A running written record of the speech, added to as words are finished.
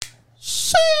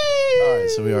right,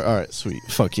 so we are. All right, sweet.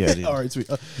 Fuck yeah, dude. All right, sweet.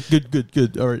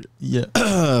 Good. All right,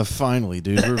 yeah. Finally,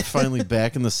 dude. We're finally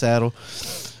back in the saddle.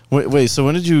 Wait. So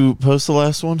when did you post the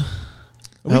last one?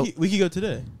 We could go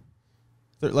today.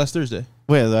 Last Thursday.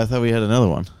 Wait, I thought we had another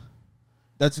one.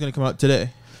 That's going to come out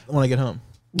today when I get home.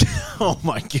 Oh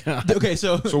my god. Okay,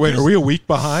 so wait, are we a week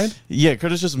behind? Yeah,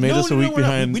 Curtis just made us a week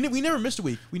behind. We never missed a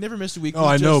week. We never missed a week. Oh,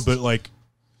 I know, but like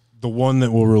the one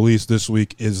that we'll release this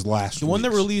week is last. The one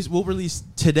that we'll release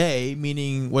today,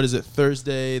 meaning what is it?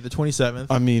 Thursday the 27th.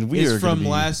 I mean, we are from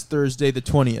last Thursday the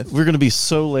 20th. We're gonna be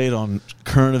so late on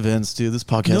current events, dude. This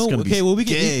podcast is gonna be well, we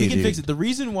can dude. fix it. The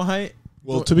reason why.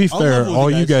 Well, to be fair,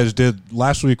 all you guys did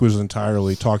last week was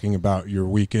entirely talking about your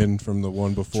weekend from the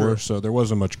one before, True. so there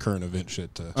wasn't much current event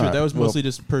shit to. Right, that was mostly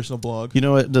just personal blog. You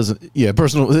know what? It doesn't. Yeah,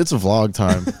 personal. It's a vlog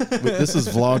time. This is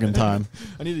vlogging time.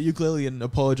 I need a ukulele and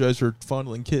apologize for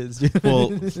fondling kids. Well,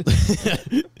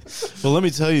 well, let me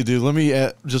tell you, dude. Let me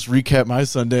just recap my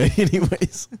Sunday,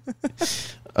 anyways.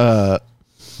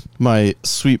 My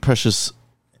sweet, precious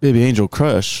baby angel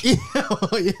crush. You talked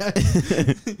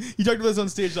about this on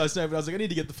stage last night, but I was like, I need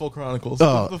to get the full chronicles.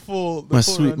 Oh, the full my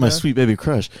sweet baby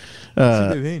crush. Sweet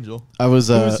baby angel. I was.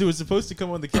 Who was supposed to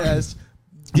come on the cast.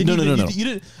 No. You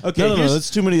didn't. Okay. No. That's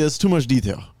too many. That's too much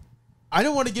detail. I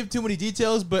don't want to give too many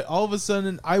details, but all of a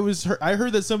sudden I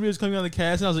heard that somebody was coming on the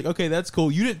cast, and I was like, okay, that's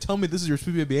cool. You didn't tell me this is your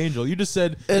sweet baby angel. You just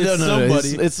said it's somebody.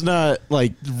 It's not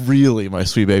like really my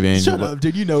sweet baby angel. Shut up,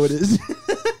 dude. You know it is.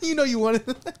 You know you want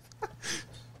it.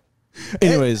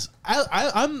 Anyways,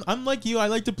 I'm like you. I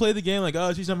like to play the game. Like,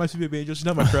 oh, she's not my sweet baby angel. She's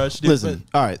not my crush. Dude, listen,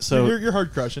 all right. So you're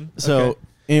hard crushing. So, okay.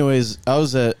 anyways, I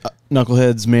was at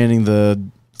Knuckleheads manning the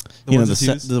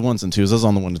ones and twos. I was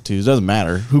on the 1 to 2s. Doesn't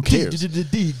matter. Who cares?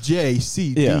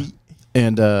 DJCD. Yeah.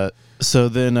 And so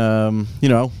then,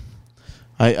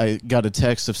 I got a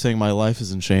text of saying my life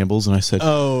is in shambles, and I said,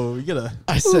 "Oh, you gotta."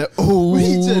 I said, "Oh,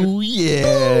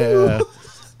 yeah."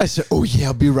 I said, "Oh yeah,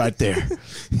 I'll be right there."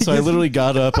 So I literally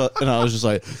got up and I was just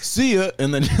like, "See ya,"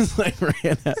 and then just like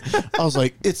ran out. I was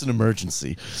like, "It's an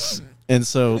emergency," and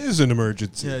so it is an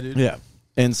emergency. Yeah, dude. Yeah,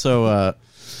 and so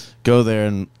go there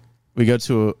and we go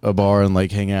to a bar and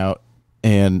like hang out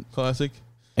and classic.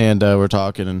 And we're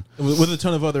talking and with a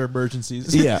ton of other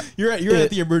emergencies. Yeah, you're at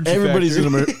the emergency. Everybody's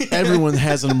everyone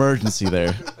has an emergency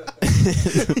there.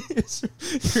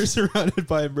 You're surrounded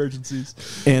by emergencies.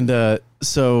 And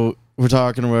so we're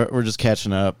talking. We're just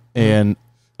catching up, and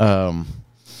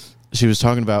she was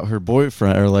talking about her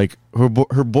boyfriend, or like her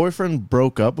boyfriend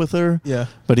broke up with her. Yeah,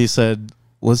 but he said,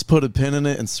 "Let's put a pin in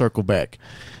it and circle back."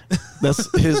 That's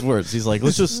his words. He's like,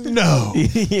 let's just no.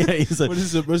 Yeah, he's like, what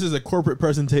is a corporate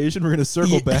presentation? We're gonna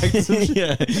circle back.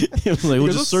 Yeah, he was like,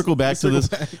 we'll just circle back to this.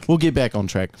 We'll get back on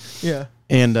track. Yeah,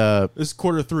 and this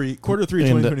quarter three,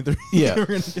 2023. Yeah, we're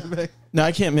gonna get back. Now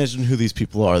I can't mention who these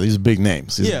people are. These are big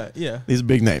names. These are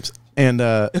big names. And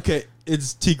okay,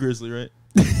 it's T Grizzly, right?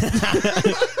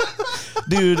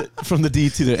 Dude, from the D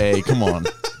to the A. Come on.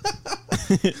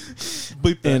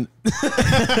 Bleep that.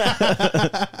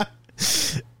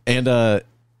 And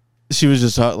she was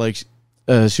just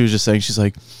she was just saying, she's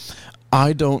like,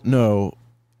 I don't know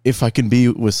if I can be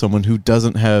with someone who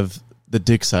doesn't have the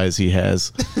dick size he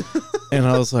has. And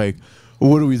I was like,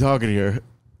 what are we talking here?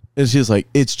 And she was like,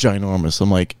 it's ginormous.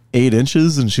 I'm like, 8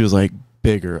 inches? And she was like,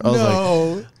 bigger. I was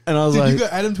like, and I was like, you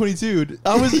got Adam 22.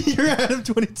 You're Adam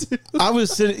 22. I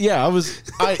was sitting, I'm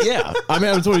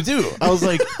Adam 22. I was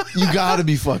like, you gotta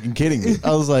be fucking kidding me.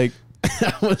 I was like,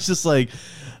 I was just like,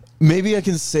 maybe I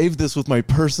can save this with my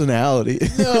personality.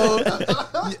 No,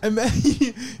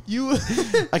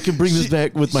 I can bring this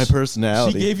back with my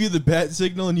personality. She gave you the bat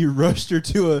signal, and you rushed her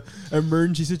to a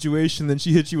emergency situation. Then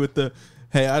she hit you with the,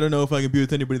 "Hey, I don't know if I can be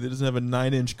with anybody that doesn't have a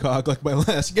 9-inch cock like my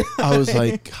last guy." I was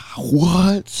like,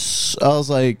 what? I was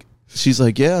like, she's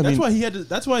like, yeah. That's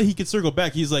why he could circle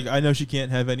back. He's like, I know she can't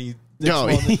have any. No,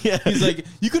 yeah. He's like,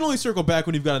 you can only circle back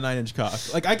when you've got a 9-inch cock.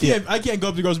 Like I can't go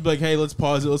up to girls and be like, hey, let's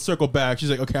pause it, let's circle back.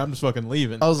 She's like, okay, I'm just fucking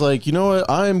leaving. I was like, you know what?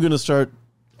 I am gonna start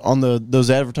on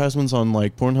those advertisements on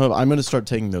like Pornhub. I'm gonna start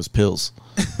taking those pills.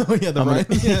 Oh yeah,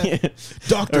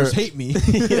 doctors hate me.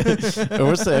 Or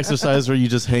what's the exercise where you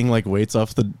just hang like weights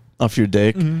off your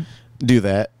dick? Mm-hmm. Do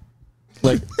that.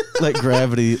 Like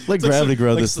gravity,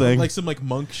 grow this thing. Like some like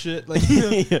monk shit. Like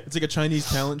it's like a Chinese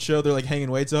talent show. They're like hanging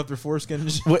weights off their foreskin.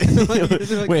 Wait,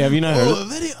 have you not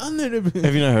heard?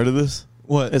 Have you not heard of this?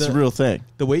 What? It's a real thing.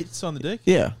 The weights on the dick.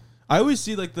 Yeah, I always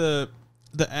see like the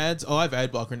ads. Oh, I have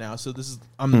ad blocker now, so this is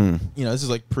this is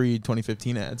like pre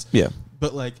 2015 ads. Yeah,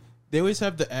 but like they always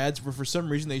have the ads where for some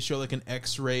reason they show like an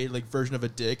X-ray like version of a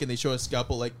dick, and they show a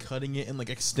scalpel like cutting it and like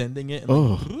extending it.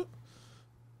 And, like,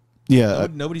 Yeah.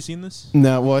 Nobody's seen this?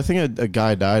 No, well, I think a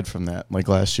guy died from that like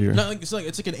last year. Not like, it's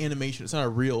like an animation. It's not a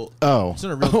real. Oh. It's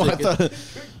not a real I thing. thought,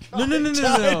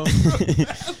 No.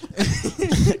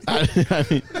 I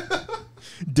mean,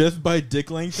 Death by dick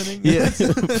lengthening? yeah.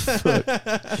 Fuck.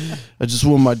 I just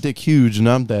want my dick huge and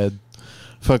I'm dead.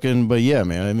 Fucking, but yeah,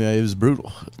 man. I mean, it was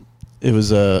brutal. It was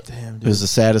Damn, it was the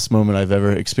saddest moment I've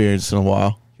ever experienced in a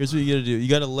while. Here's what you gotta do. You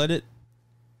gotta let it.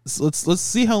 Let's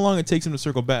see how long it takes him to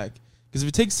circle back. Because if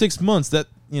it takes 6 months, that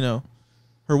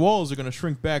her walls are gonna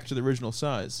shrink back to the original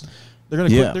size. They're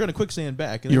gonna quicksand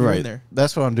back. And You're then right. In there.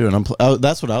 That's what I'm doing.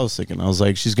 That's what I was thinking. I was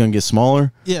like, she's gonna get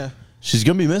smaller. Yeah. She's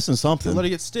gonna be missing something. Let it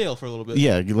get stale for a little bit.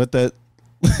 Yeah, you let that.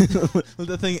 Let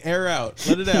that thing air out.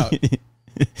 Let it out.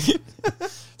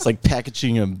 It's like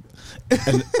packaging an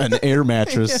air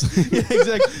mattress. Yeah,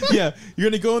 exactly. Yeah, you're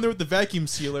gonna go in there with the vacuum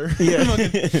sealer. Yeah.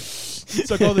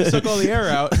 suck all the air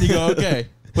out, and you go, okay.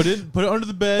 Put it under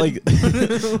the bed.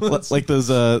 Like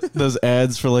those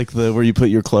ads for like the where you put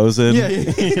your clothes in. Yeah.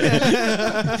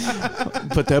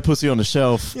 Put that pussy on the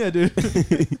shelf. Yeah, dude.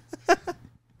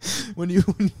 when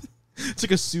it's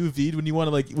like a sous vide when you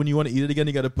want to eat it again,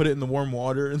 you got to put it in the warm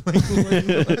water and like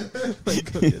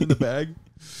in the bag.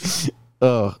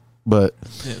 Oh, but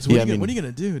yeah, so what are you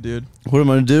gonna do, dude? What am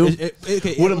I gonna do?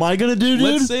 Okay, what am I gonna do,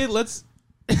 dude?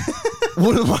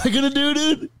 What am I gonna do,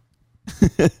 dude?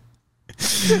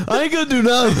 I ain't gonna do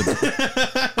nothing.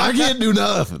 I can't do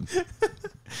nothing.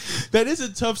 That is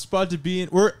a tough spot to be in.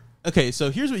 Okay,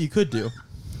 so here's what you could do.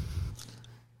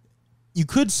 You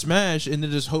could smash and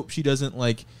then just hope she doesn't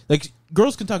like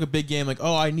girls can talk a big game like,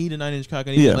 oh, I need a 9-inch cock,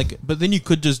 but then you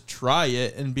could just try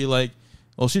it and be like,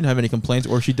 well, she didn't have any complaints,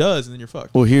 or she does, and then you're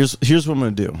fucked. Well, here's what I'm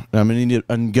gonna do.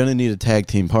 I'm gonna need a tag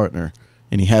team partner,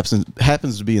 and he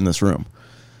happens to be in this room.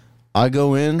 I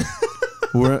go in,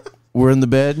 we're in the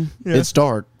bed. Yeah. It's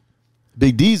dark.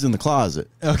 Big D's in the closet.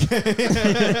 Okay.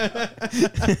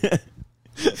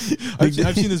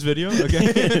 I've seen this video.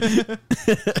 Okay.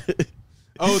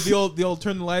 Oh, the old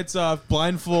turn the lights off,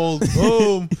 blindfold,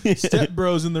 boom, step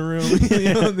bros in the room.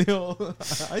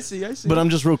 I see. But I'm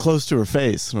just real close to her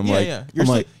face, and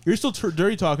you're still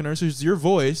dirty talking to her, so it's your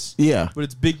voice. Yeah, but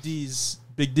it's Big D's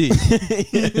Big D.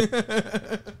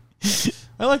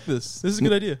 I like this. This is a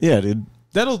good idea. Yeah, dude.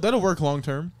 That'll work long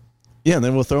term. Yeah, and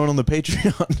then we'll throw it on the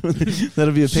Patreon.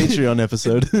 That'll be a Patreon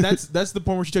episode. That's the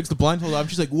point where she takes the blindfold off.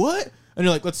 She's like, "What?" And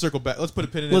you're like, "Let's circle back. Let's put a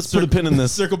pin in. Let's put a pin in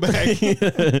this. Circle back.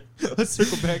 Yeah. Let's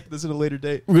circle back to this at a later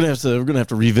date. We're gonna have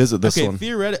to revisit this one.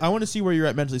 Theoretically, I want to see where you're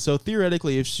at mentally. So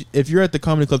theoretically, if you're at the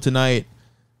comedy club tonight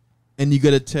and you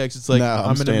get a text, it's like,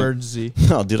 I'm an emergency.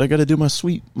 No, dude, I got to do my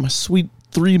sweet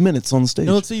 3 minutes on stage.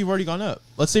 No, let's say you've already gone up.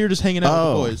 Let's say you're just hanging out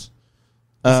with the boys.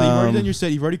 Let's say you've already done your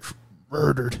set. You've already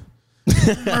murdered.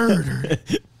 I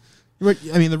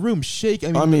mean, the room's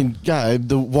shaking. I mean, God,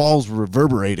 the walls were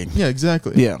reverberating. Yeah,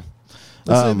 exactly. Yeah.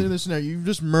 Let's say in this scenario, you've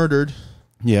just murdered.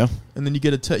 Yeah. And then you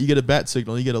get a bat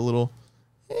signal. You get a little,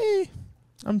 hey,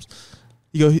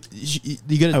 you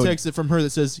get a text from her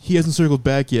that says he hasn't circled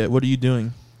back yet. What are you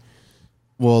doing?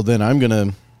 Well,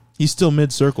 then he's still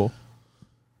mid-circle.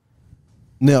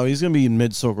 No, he's gonna be in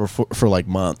mid-circle for like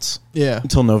months. Yeah.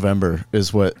 Until November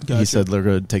is what he said. They're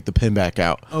gonna take the pin back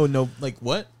out. Oh no! Like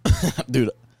what?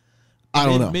 Dude, I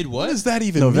don't know. Mid what? What does that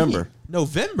even November. mean?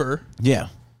 November? Yeah.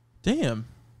 Damn.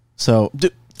 So,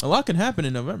 a lot can happen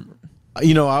in November. I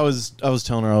was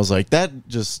telling her, I was like,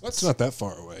 that's not that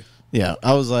far away. Yeah,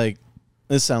 I was like,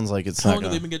 this sounds like it's How long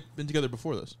have they been together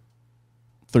before this?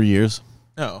 3 years.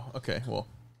 Oh, okay. Well,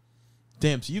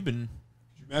 damn. So you've been.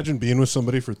 Imagine being with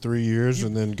somebody for 3 years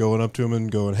and then going up to him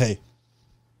and going, "Hey,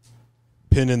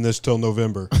 pin in this till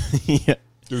November." Yeah.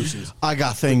 Deuces. I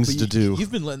got things to do.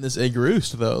 You've been letting this egg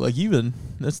roost though. Like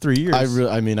that's 3 years. I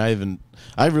haven't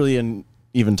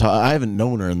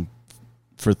known her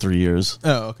for 3 years.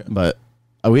 Oh, okay. But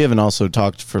we haven't also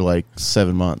talked for like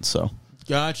 7 months. So.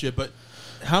 Gotcha. But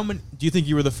how many? Do you think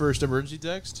you were the first emergency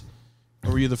text,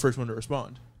 or were you the first one to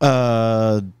respond?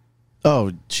 Oh,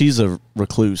 she's a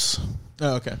recluse.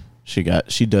 Oh, okay. She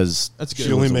does. That's good.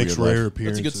 She only makes rare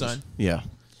appearances. That's a good sign. Yeah.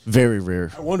 Very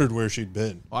rare. I wondered where she'd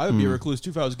been. Well, I would be a recluse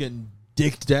too if I was getting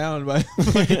dicked down by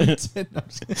fucking 10.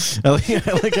 I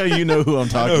like how you know who I'm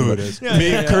talking about. Who it is. Yeah,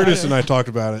 me and Curtis and I talked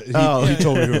about it. He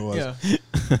told me who it was.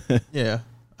 Yeah.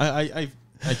 I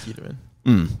keyed him in.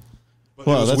 Mm. But it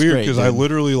was weird because I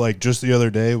literally just the other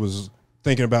day was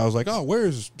thinking about, I was like, oh,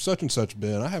 where's such and such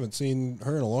been? I haven't seen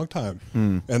her in a long time.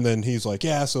 And then he's like,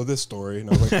 yeah, so this story. And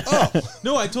I was like, oh.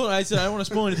 No, I said I don't want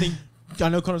to spoil anything. I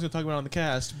know Connor's going to talk about it on the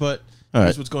cast, but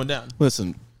here's what's going down.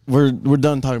 Listen, we're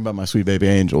done talking about my sweet baby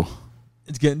angel.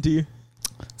 It's getting to you?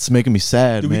 It's making me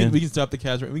sad, Dude, man. We can stop the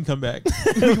cast. We can come back.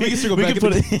 we can circle back.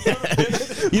 Put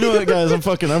it, you know what, guys?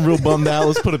 I'm real bummed out.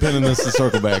 Let's put a pin in this and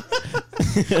circle back.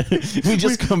 we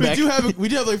come back. We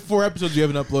do have like 4 episodes we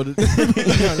haven't uploaded.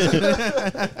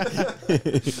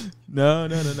 No.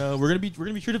 We're gonna be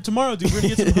treated up tomorrow, dude. We're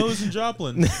gonna get some hoes in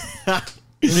Joplin.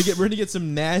 We're gonna get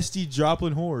some nasty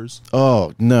Joplin whores.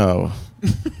 Oh no.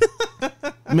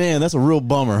 Man, that's a real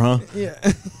bummer, huh? Yeah.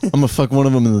 I'm gonna fuck one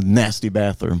of them in the nasty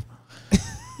bathroom.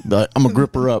 But I'm gonna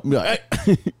grip her up. Like,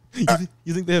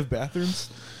 you think they have bathrooms?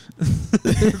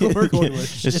 We're going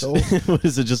to what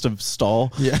is it? Just a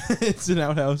stall? Yeah, it's an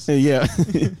outhouse. Yeah,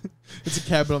 it's a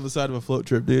cabin on the side of a float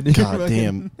trip, dude. God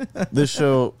damn, this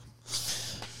show.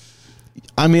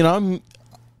 I mean,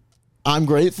 I'm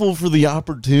grateful for the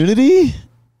opportunity.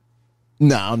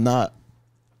 No, I'm not.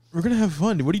 We're gonna have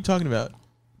fun, dude. What are you talking about?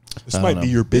 This might be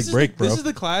your big break, bro. This is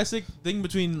the classic thing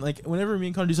between, like, whenever me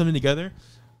and Connor do something together,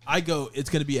 I go, it's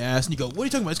going to be ass. And you go, what are you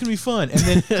talking about? It's going to be fun. And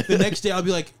then the next day I'll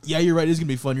be like, yeah, you're right. It's going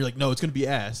to be fun. You're like, no, it's going to be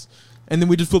ass. And then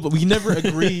we just flip it. We never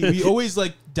agree. We always,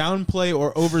 like, downplay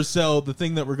or oversell the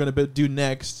thing that we're going to do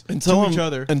next to each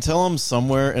other. Until I'm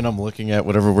somewhere and I'm looking at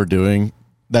whatever we're doing,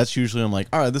 that's usually I'm like,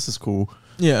 all right, this is cool.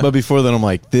 Yeah. But before then I'm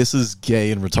like, this is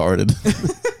gay and retarded.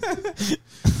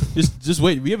 Just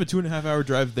wait. We have a 2.5 hour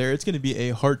drive there. It's going to be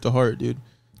a heart to heart, dude.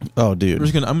 Oh, dude.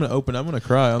 I'm going to open. I'm going to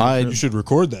cry. You should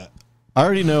record that. I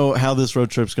already know how this road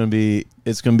trip's going to be.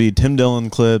 It's going to be Tim Dillon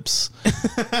clips.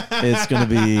 It's going to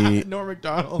be Norm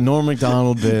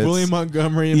Macdonald bits. William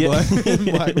Montgomery and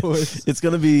Black Boys. It's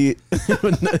going to be...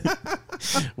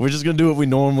 We're just going to do what we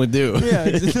normally do.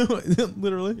 Yeah,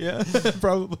 literally. Yeah,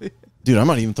 probably. Dude, I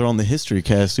might even throw on the history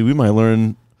cast, dude. We might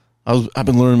learn... I've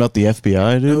been learning about the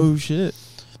FBI, dude. Oh, shit.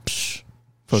 Psh,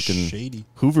 fucking shady.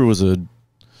 Hoover was a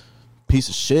piece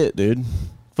of shit, dude.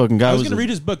 Fucking guy I was going to read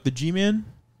his book, The G-Man.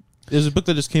 There's a book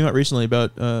that just came out recently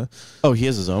about... oh, he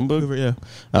has his own book? Hoover, yeah.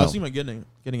 I was thinking about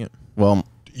getting it. Well...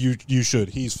 You should.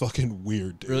 He's fucking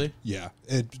weird, dude. Really? Yeah.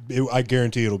 I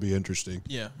guarantee it'll be interesting.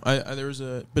 Yeah. There was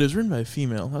a... But it was written by a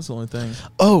female. That's the only thing.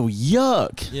 Oh,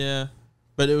 yuck. Yeah.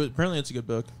 But apparently it's a good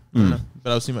book. I don't know.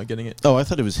 But I was thinking about getting it. Oh, I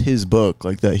thought it was his book,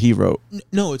 like that he wrote.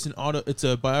 No, it's it's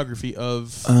a biography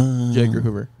of J. Edgar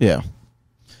Hoover. Yeah.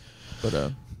 But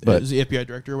is the FBI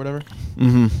director or whatever?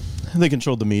 Mm-hmm. They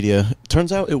controlled the media.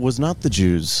 Turns out it was not the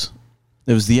Jews.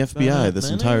 It was the FBI this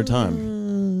entire time.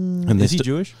 And is he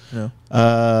Jewish? No.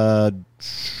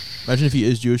 Imagine if he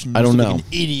is Jewish. And I don't know. Like an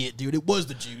idiot, dude. It was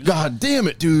the Jews. God damn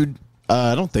it, dude.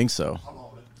 I don't think so.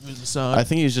 I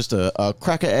think he's just a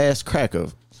cracker-ass cracker.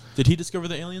 Did he discover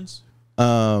the aliens?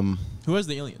 Who has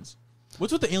the aliens?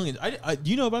 What's with the aliens? Do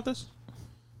you know about this?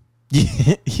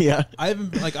 Yeah. I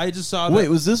haven't. Like, I just saw. Wait,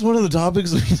 was this one of the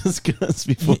topics we discussed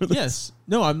before this? Yes.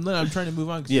 No, I'm trying to move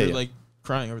on because you're like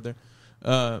crying over there.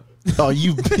 Oh,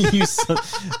 you dude, you're such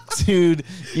a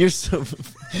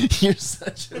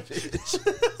bitch.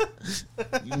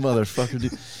 You motherfucker,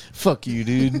 dude. Fuck you,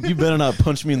 dude. You better not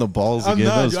punch me in the balls again.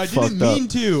 I'm not, dude. I didn't mean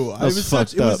to.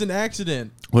 It was an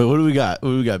accident. Wait, what do we got?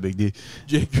 Big D?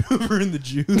 J. Hoover and the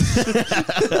Jews.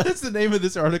 That's the name of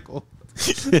this article.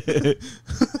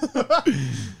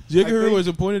 J. Hoover was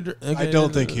appointed. Okay, I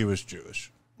don't think he was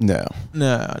Jewish. No.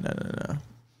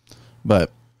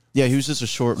 But yeah, he was just a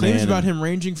short man. Claims about him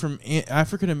ranging from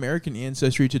African American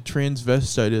ancestry to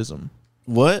transvestitism.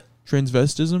 What?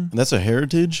 Transvestism? That's a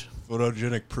heritage?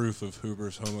 Photogenic proof of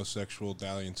Hoover's homosexual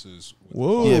dalliances.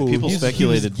 Whoa. Yeah, people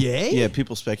speculated. He was gay? Yeah,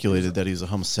 people speculated that he's a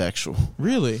homosexual.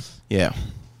 Really? Yeah.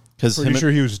 Pretty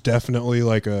sure he was definitely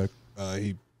like a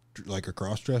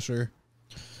cross-dresser.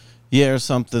 Yeah, or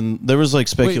something. There was like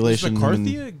speculation. Wait, was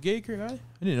McCarthy a gay guy? I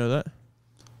didn't know that.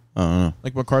 I don't know.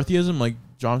 Like McCarthyism, like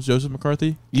John Joseph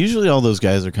McCarthy? Usually all those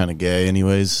guys are kind of gay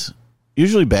anyways.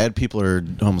 Usually bad people are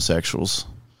homosexuals.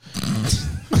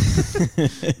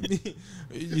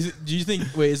 Do you think?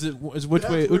 Wait, which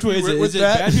way is it? Is it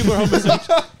bad people or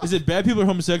homosexuals? Is it bad people or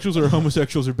homosexuals, or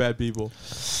homosexuals are bad people?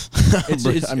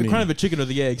 It's kind of a chicken or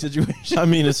the egg situation. I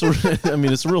mean, it's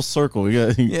a real circle.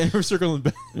 We're circling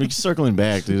back. We're circling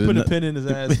back, dude. Put a pin in his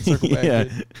ass and circle back. Yeah.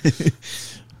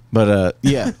 But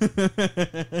yeah.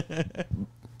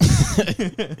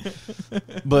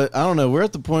 But I don't know. We're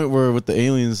at the point where with the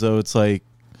aliens, though, it's like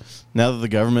now that the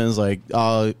government is like,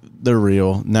 oh, they're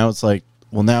real. Now it's like,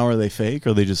 well, now are they fake?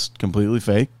 Are they just completely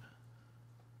fake?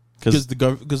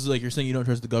 Because like you're saying, you don't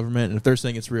trust the government, and if they're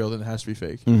saying it's real, then it has to be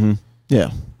fake. Mm-hmm.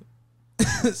 Yeah.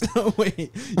 So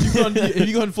wait, have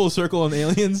you gone full circle on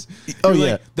aliens? Oh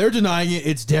yeah, like, they're denying it.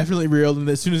 It's definitely real. And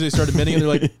as soon as they start admitting it, they're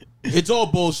like, it's all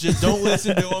bullshit. Don't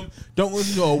listen to them. Don't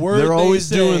listen to a word. They're always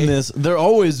doing this. They're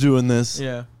always doing this.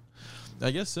 Yeah, I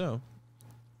guess so.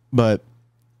 But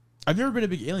I've never been a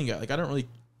big Alien guy. Like I don't really.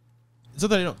 It's not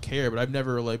that I don't care, but I've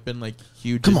never like been like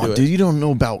huge. Come into on, dude! You don't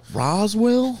know about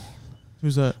Roswell?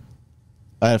 Who's that?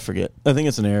 I forget. I think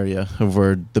it's an area of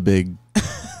where the big,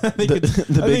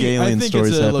 the big alien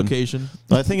stories happen. Location.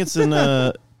 I think it's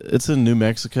in New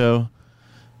Mexico.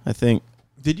 I think.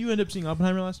 Did you end up seeing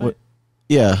Oppenheimer last night?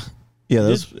 Yeah, it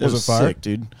was fire? sick,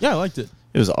 dude. Yeah, I liked it.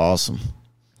 It was awesome.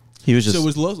 He was just. So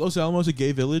was Los Alamos a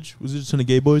gay village? Was there just a ton of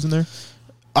gay boys in there?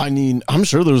 I mean, I'm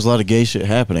sure there was a lot of gay shit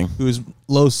happening. It was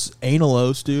Los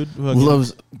Analos, dude.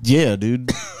 Yeah,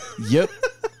 dude. Yep.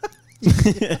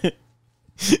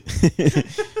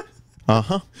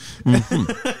 Uh-huh.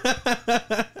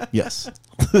 Mm-hmm. Yes.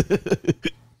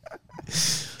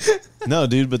 No,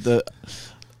 dude, but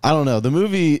I don't know. The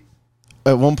movie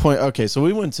at one point, okay, so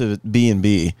we went to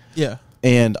B&B. Yeah.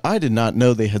 And I did not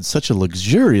know they had such a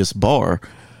luxurious bar.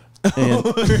 And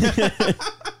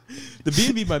the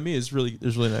B&B by me is really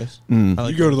nice. You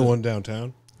go to the one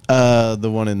downtown?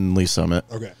 The one in Lee Summit.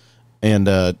 Okay. And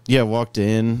walked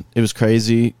in. It was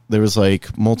crazy. There was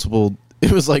like multiple.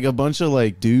 It was like a bunch of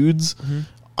like dudes,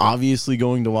 obviously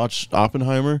going to watch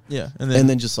Oppenheimer. Yeah, and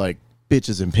then just like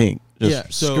bitches in pink,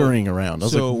 just scurrying around. I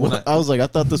was like, what? I was like, I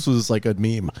thought this was like a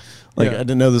meme. Like I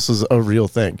didn't know this was a real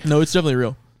thing. No, it's definitely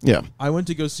real. Yeah, I went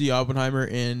to go see Oppenheimer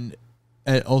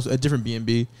at a different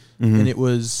B&B, and it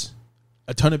was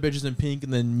a ton of bitches in pink,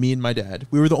 and then me and my dad.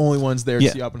 We were the only ones there to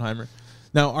see Oppenheimer.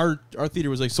 Now our theater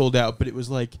was like sold out, but it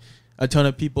was like a ton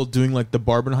of people doing like the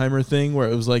Barbenheimer thing, where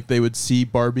it was like they would see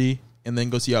Barbie and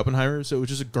then go see Oppenheimer. So it was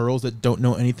just girls that don't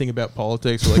know anything about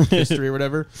politics or like history or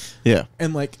whatever. Yeah,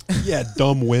 and like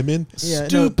dumb women,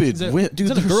 stupid.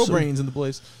 Dude, girl brains in the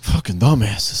place. Fucking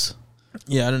dumbasses.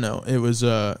 Yeah, I don't know. It was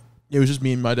just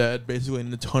me and my dad basically,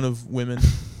 and a ton of women.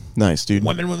 Nice, dude.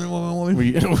 Women. Were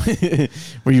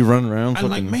you running around? I'm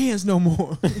like, man's no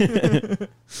more.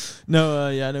 No,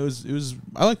 and it was.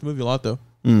 I liked the movie a lot though.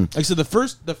 Like I said, the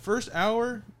first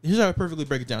hour. Here's how I perfectly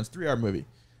break it down. It's a 3-hour movie.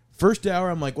 First hour,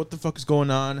 I'm like, what the fuck is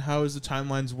going on? How does the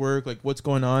timelines work? Like, what's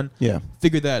going on? Yeah,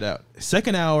 figure that out.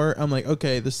 Second hour, I'm like,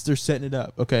 okay, they're setting it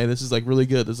up. Okay, this is like really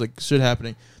good. There's like shit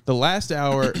happening. The last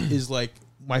hour is like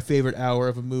my favorite hour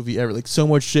of a movie ever. Like so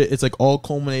much shit. It's like all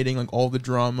culminating, like all the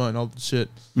drama and all the shit.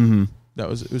 It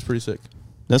was pretty sick.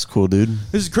 That's cool, dude.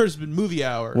 This is Curtis Movie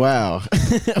Hour. Wow.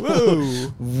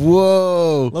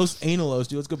 Whoa. Los Analos,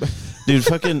 dude. Let's go back. Dude,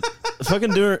 fucking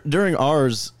during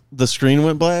ours, the screen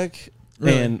went black.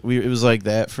 Really? And it was like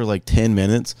that for like 10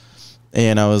 minutes.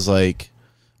 And I was like,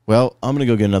 well, I'm going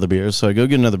to go get another beer. So I go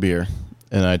get another beer.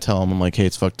 And I tell him, I'm like, hey,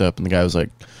 it's fucked up. And the guy was like,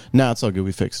 nah, it's all good.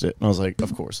 We fixed it. And I was like,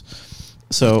 of course.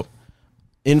 So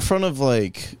in front of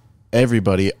like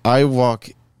everybody, I walk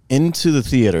into the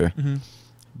theater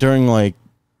during like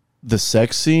the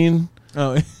sex scene.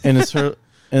 Oh, and it's her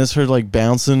like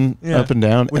bouncing up and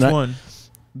down. Which one?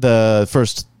 The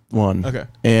first one. Okay.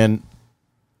 And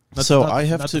I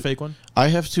have to the fake one. I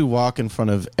have to walk in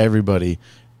front of everybody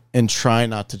and try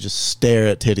not to just stare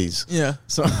at titties. Yeah.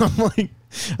 So I'm like,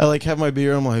 I like have my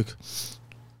beer. I'm like,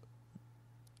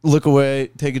 look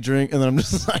away, take a drink, and then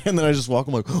I just walk.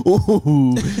 I'm like,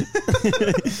 ooh.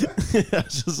 I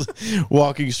was just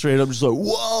walking straight up, just like,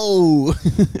 whoa.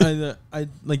 I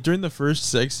like during the first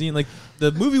sex scene, like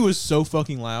the movie was so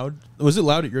fucking loud. Was it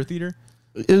loud at your theater?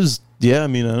 It was. Yeah, I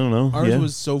mean, I don't know. Ours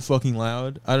was so fucking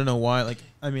loud. I don't know why. Like,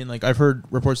 I mean, like I've heard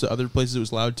reports that other places it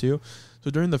was loud too.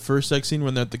 So during the first sex scene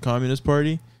when they're at the Communist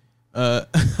Party, I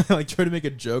like tried to make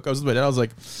a joke. I was with my dad. I was like,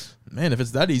 man, if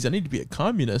it's that easy, I need to be a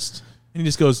communist. And he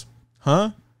just goes,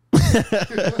 huh?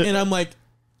 And I'm like,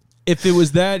 if it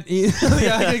was that easy,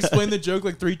 I can explain the joke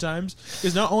like 3 times.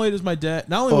 Because not only was it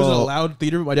a loud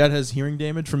theater, but my dad has hearing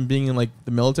damage from being in like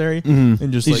the military.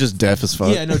 And just he's just deaf as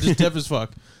fuck. Yeah, no, just deaf as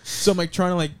fuck. So I'm like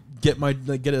trying to like get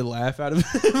a laugh out of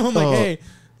him. I'm like, hey,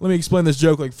 let me explain this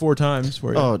joke like 4 times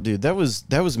for you. Oh, dude, that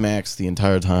was Max the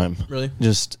entire time. Really?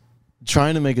 Just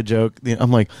trying to make a joke. I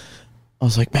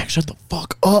was like, Max, shut the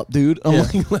fuck up, dude. I'm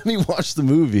like, let me watch the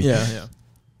movie. Yeah.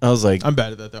 I was like, I'm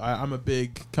bad at that though. I'm a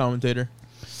big commentator.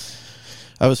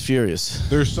 I was furious.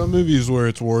 There's some movies where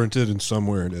it's warranted and some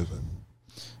where it isn't.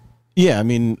 Yeah, I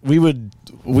mean, we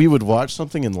would watch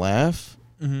something and laugh,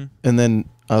 and then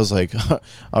I was like,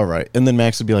 all right. And then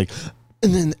Max would be like,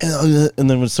 and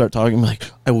then would start talking. I'm like,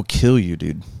 I will kill you,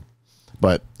 dude.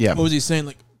 But yeah. What was he saying?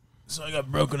 Like, so I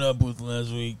got broken up with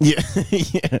last week. Yeah.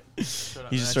 Yeah.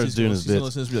 He just starts doing his bits.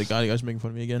 Listeners be like, God, you guys are making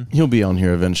fun of me again. He'll be on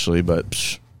here eventually,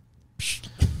 but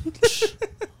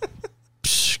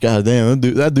God damn,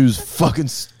 that dude's fucking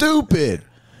stupid.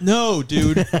 No,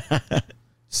 dude.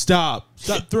 Stop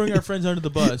throwing our friends under the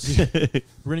bus. We're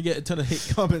gonna get a ton of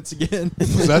hate comments again.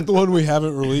 Is that the one we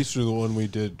haven't released or the one we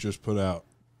did just put out?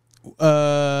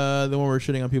 The one where we're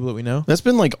shitting on people that we know. That's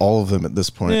been like all of them at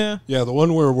this point. Yeah. Yeah, the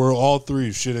one where we're all three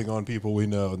shitting on people we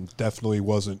know, and definitely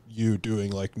wasn't you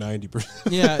doing like 90%.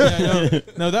 Yeah,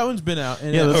 no, that one's been out.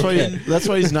 And Yeah, that's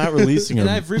why he's not releasing them.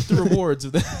 And I've reaped the rewards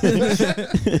of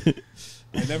that.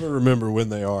 I never remember when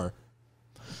they are.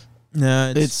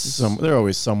 Nah, they're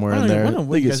always somewhere in there. I don't know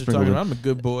what you guys are talking about. I'm a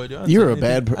good boy, dude. You're a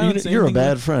bad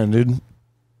friend, dude.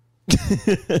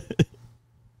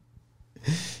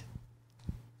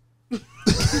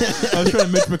 I was trying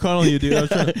to Mitch McConnell you, dude.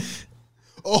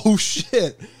 Oh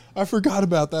shit! I forgot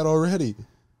about that already.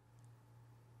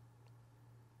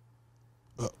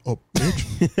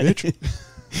 Bitch.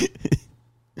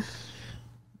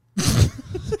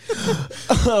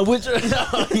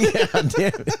 Yeah,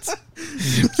 damn it.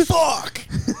 Fuck.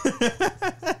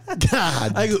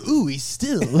 God. I go, ooh, he's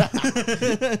still.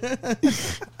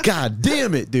 God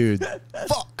damn it, dude.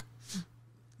 Fuck.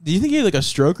 Do you think he had like a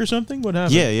stroke or something? What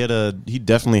happened? Yeah, he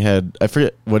definitely had, I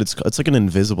forget what it's called. It's like an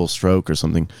invisible stroke or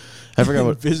something. I forgot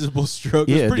what. Invisible stroke?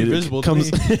 Yeah, it's pretty dude, visible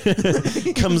comes, to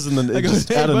me. comes in the, I go, just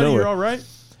hey, out of buddy, nowhere. You're all right?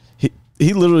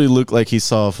 He literally looked like he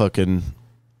saw fucking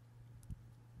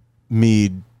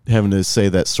me having to say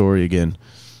that story again.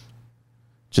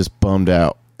 Just bummed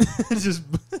out. Just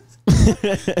Mitch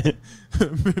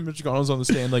McConnell's on the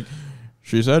stand like,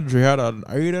 she said she had an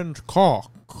 8-inch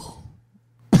cock.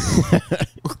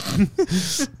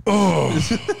 Oh,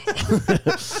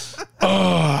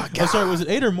 I'm sorry. Was it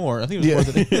 8 or more? I think it was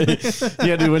more than 8.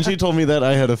 Yeah, dude. When she told me that,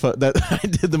 I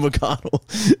did the McConnell.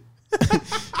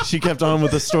 She kept on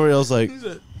with the story. I was like,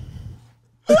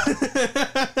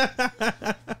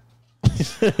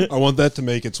 I want that to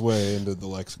make its way into the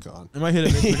lexicon. I might hit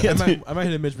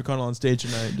a Mitch McConnell on stage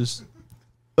tonight. Just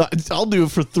I'll do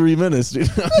it for 3 minutes, dude.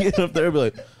 I'll get up there and be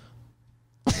like,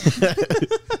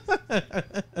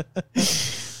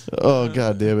 oh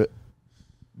god damn it.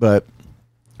 But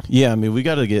yeah, I mean we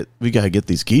gotta get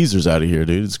these geezers out of here,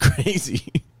 dude. It's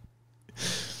crazy.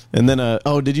 And then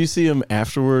did you see him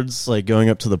afterwards, like going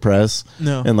up to the press?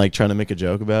 No. And like trying to make a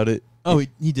joke about it? Oh,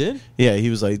 he did? Yeah, he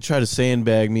was like, try to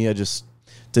sandbag me, I just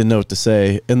didn't know what to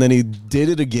say. And then he did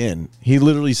it again. He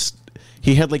literally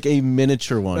he had like a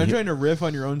miniature one. Are you trying to riff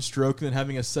on your own stroke and then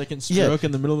having a second stroke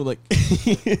in the middle of like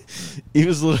he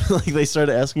was literally like, they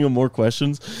started asking him more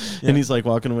questions and he's like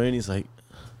walking away and he's like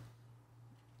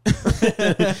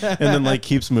and then like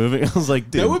keeps moving. I was like,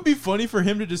 dude, that would be funny for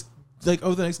him to just like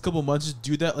over the next couple of months just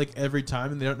do that like every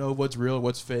time and they don't know what's real or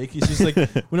what's fake. He's just like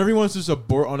whenever he wants to just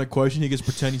abort on a question, he gets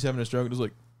pretend he's having a stroke and just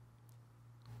like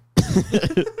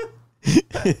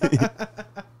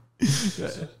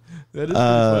that is pretty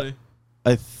funny.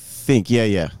 I think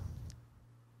yeah.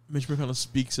 Mitch McConnell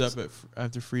speaks up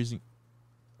after freezing.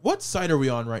 What side are we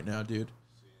on right now, dude?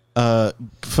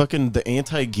 Fucking the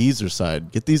anti-geezer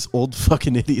side. Get these old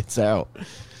fucking idiots out.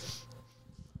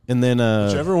 And then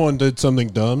whichever one did something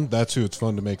dumb, that's who it's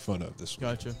fun to make fun of this week.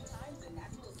 Gotcha.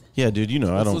 Yeah, dude, you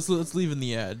know, let's leave in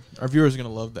the ad. Our viewers are gonna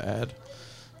love the ad.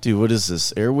 Dude, what is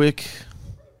this? Airwick?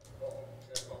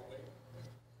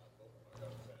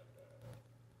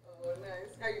 Oh,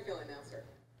 nice. How are you feeling now, sir?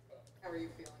 How are you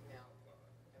feeling now?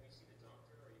 Have you seen the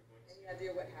doctor? Any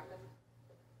idea what happened?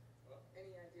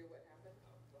 Any idea what happened?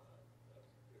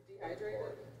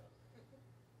 Dehydrated?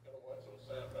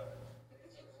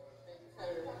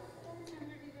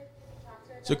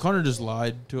 So Connor just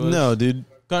lied to us. No, dude.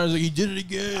 Connor's like, he did it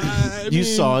again. You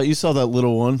saw that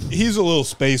little one. He's a little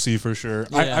spacey for sure.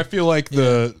 Yeah. I feel like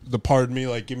the pardon me,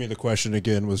 like give me the question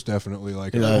again was definitely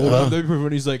like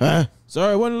when he's like,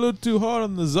 sorry, I went a little too hard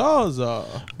on the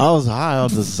Zaza. I was high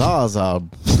on the Zaza.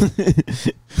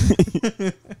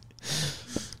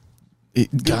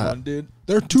 God, dude.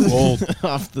 they're too old.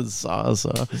 Off the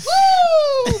Zaza.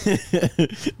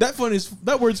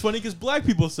 That word's funny because black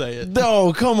people say it.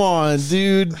 No, come on,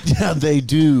 dude. Yeah, they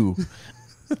do.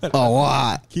 A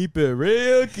lot. Keep it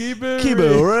real. Keep it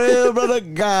real, brother.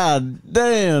 God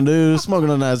damn, dude. Smoking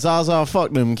on that Zaza.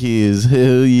 Fuck them kids.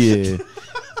 Hell yeah.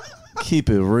 Keep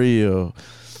it real.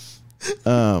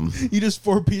 You just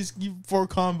four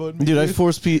comboed me. Dude, I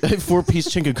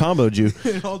 4-piece chicken comboed you.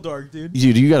 All dark, dude.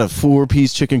 Dude, you got a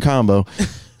 4-piece chicken combo.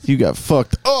 You got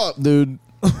fucked up, dude.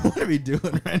 What are we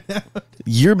doing right now?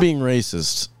 You're being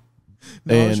racist.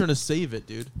 No, I was trying to save it,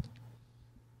 dude.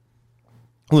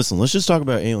 Listen, let's just talk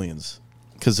about aliens.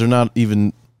 Because they're not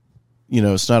even,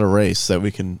 it's not a race that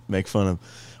we can make fun of.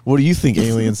 What do you think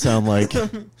aliens sound like?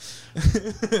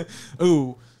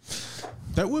 Ooh.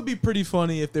 That would be pretty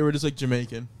funny if they were just like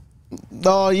Jamaican.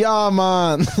 Oh, yeah,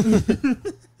 man.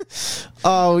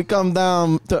 Oh, we come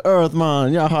down to earth,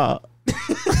 man. Yeah.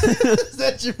 Is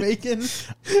that Jamaican?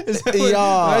 Is that when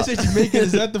I say Jamaican,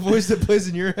 is that the voice that plays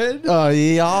in your head?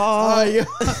 Yeah.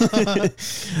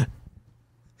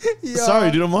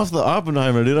 Sorry, dude. I'm off the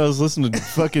Oppenheimer, dude. I was listening to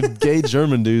fucking gay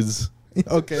German dudes.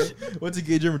 Okay. What's a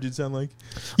gay German dude sound like?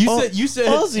 You said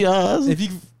if you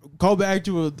call back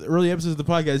to early episodes of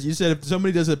the podcast, you said if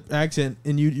somebody does an accent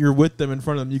and you're with them in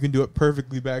front of them, you can do it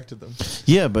perfectly back to them.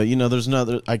 Yeah, but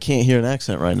I can't hear an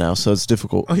accent right now, so it's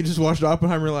difficult. Oh, you just watched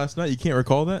Oppenheimer last night? You can't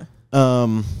recall that?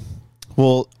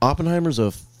 Well, Oppenheimer's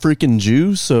a freaking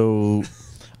Jew, so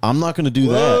I'm not going to do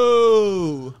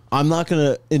that. I'm not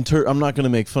going to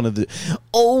make fun of the,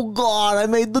 oh God, I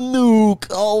made the nuke.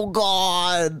 Oh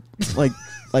God.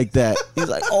 Like that. He's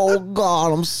like, oh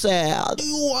God, I'm sad. Do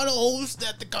you want to host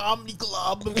at the comedy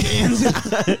club in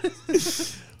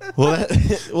Kansas? Well,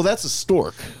 that's a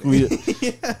stork.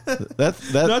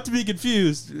 That's not to be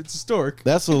confused. It's a stork.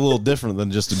 That's a little different than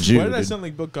just a Jew. Why did I sound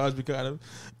like Bill Cosby kind of?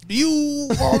 Do you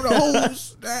want to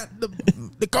host at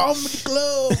the comedy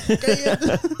club?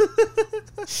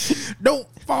 Don't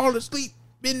fall asleep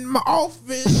in my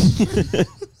office.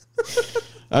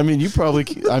 I mean,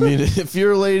 if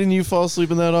you're late and you fall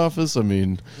asleep in that office,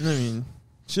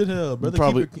 shit hell,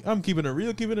 brother. I'm keeping it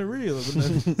real.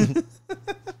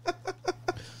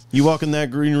 You walk in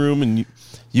that green room and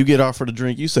you get offered a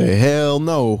drink. You say, hell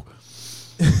no.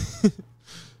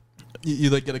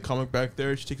 You like get a comic back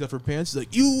there. She takes off her pants. She's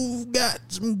like, you've got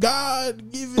some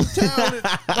God-given talent.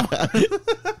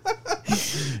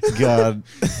 God.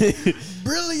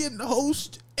 Brilliant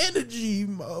host energy,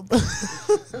 mom.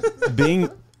 Being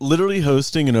literally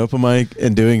hosting an open mic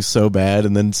and doing so bad,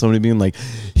 and then somebody being like,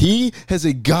 he has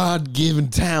a God-given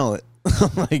talent.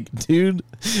 I'm like, dude,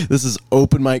 this is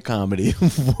open mic comedy.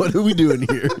 What are we doing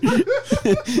here?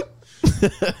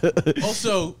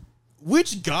 Also,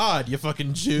 which God, you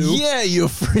fucking Jew? Yeah, you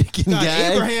freaking God,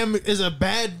 guy. Abraham is a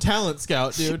bad talent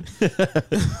scout, dude.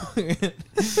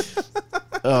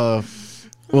 Well,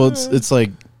 it's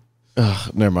like,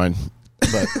 never mind.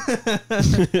 But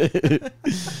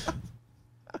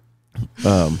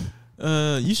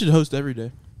you should host every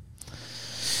day.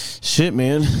 Shit,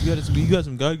 man. You got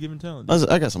some God-given talent.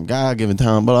 I got some God-given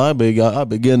talent, but I be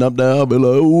getting up there. I'll be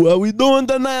like, oh, how we doing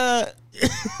tonight?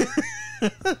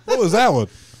 What was that one?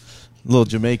 A little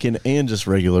Jamaican and just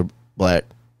regular black.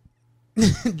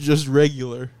 Just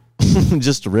regular.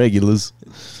 Just regulars.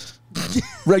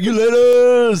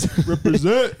 Regulators.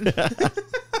 Represent.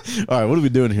 All right, what are we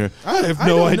doing here? I have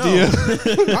no idea.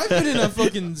 I've been in a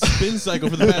fucking spin cycle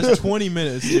for the past 20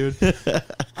 minutes, dude.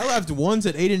 I laughed once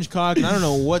at 8-inch cock, and I don't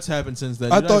know what's happened since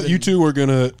then. I thought you two were going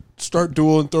to start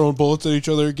dueling, throwing bullets at each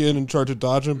other again and try to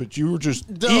dodge them, but you were just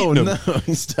eating them.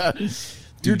 No, stop.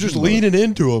 You're just leaning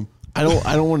into them. I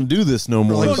don't want to do this no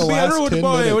more. Like the last 10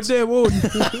 minutes.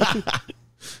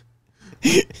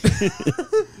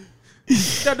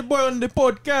 Got the boy on the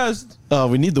podcast. Oh,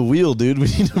 we need the wheel, dude. We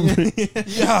need to.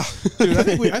 Yeah, dude. I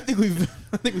think we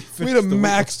need to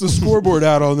max the scoreboard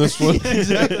out on this one. Yeah,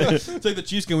 exactly. It's like the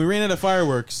Chiefs game. We ran out of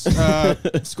fireworks.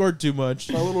 Scored too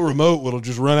much. My little remote will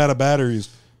just run out of batteries.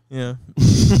 Yeah. God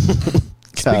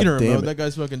Speaking of remote, it. that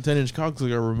guy's fucking 10-inch cock's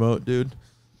like a remote, dude.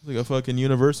 It's like a fucking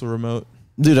universal remote.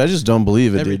 Dude, I just don't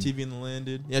believe it, Every dude. TV in the land,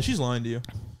 dude. Yeah, she's lying to you.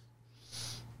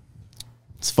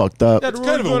 It's fucked up. It's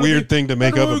kind of a weird thing to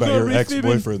make up about your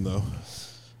ex-boyfriend, though.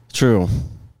 True.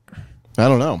 I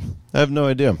don't know. I have no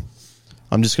idea.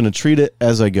 I'm just going to treat it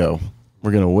as I go.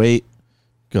 We're going to wait.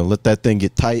 Going to let that thing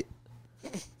get tight.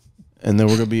 And then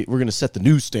we're going to set the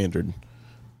new standard.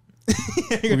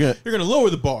 You're going to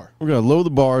lower the bar. We're going to lower the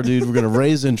bar, dude. We're going to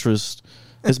raise interest.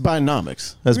 It's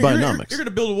binomics. That's binomics. You're going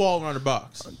to build a wall around her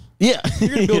box. Yeah. You're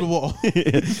going to build a wall.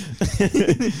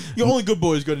 You only good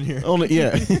boys got in here.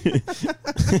 Yeah.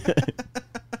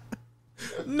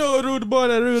 No rude boy,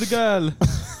 that rude girl.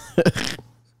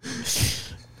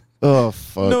 Oh,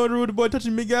 fuck. No rude boy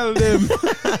touching Miguel them.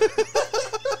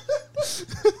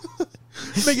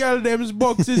 Miguel them's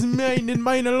box is mine and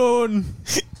mine alone.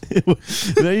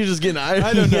 Now you're just getting Irish.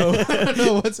 I don't know. I don't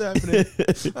know what's happening.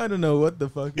 I don't know what the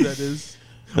fuck that is.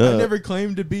 I never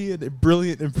claimed to be a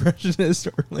brilliant impressionist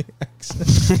or like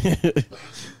accent.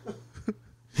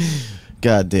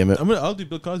 God damn it! I'll do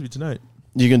Bill Cosby tonight.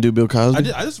 You gonna do Bill Cosby?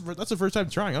 That's the first time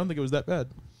trying. I don't think it was that bad.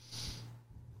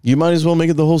 You might as well make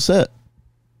it the whole set.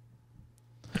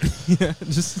 Yeah,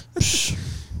 just.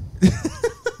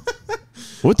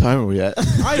 What time are we at?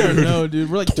 I don't know, dude.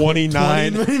 We're like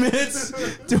 29 20 minutes.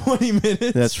 20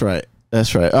 minutes. That's right.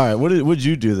 All right. What'd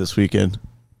you do this weekend?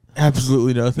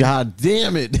 Absolutely nothing. God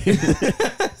damn it.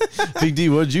 Big D,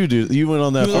 what'd you do? You went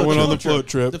on that. I went on the float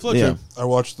trip. The float trip. I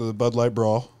watched the Bud Light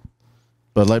Brawl.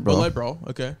 Bud Light Brawl. Bud Light Brawl.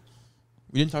 Okay.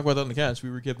 We didn't talk about that in the cast. We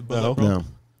recapped the Bud Light Brawl.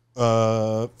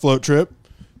 No. Float trip.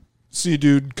 See a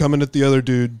dude coming at the other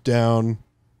dude down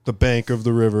the bank of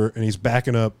the river, and he's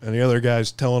backing up, and the other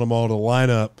guy's telling them all to line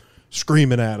up,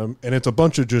 screaming at him, and it's a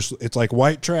bunch of it's like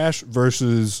white trash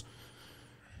versus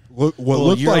what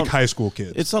looked like high school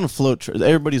kids. It's on a float trip.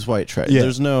 Everybody's white trash. Yeah.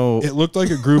 There's no. It looked like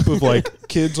a group of like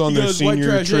kids on their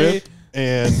senior trip,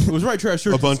 and it was white trash.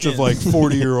 A bunch of like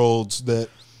 40-year-olds that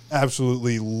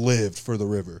absolutely lived for the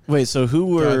river. Wait, so who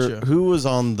was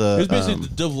on the? It was basically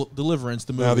the Deliverance,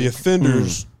 the movie. Now the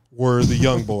offenders were the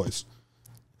young boys.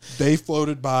 They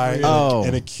floated by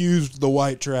and accused the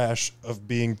white trash of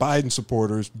being Biden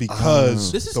supporters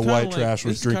because the white trash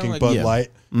was drinking Bud Light.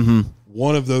 Mm-hmm.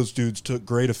 One of those dudes took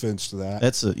great offense to that.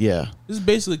 This is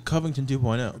basically Covington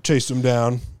 2.0. Chased him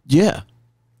down. Yeah.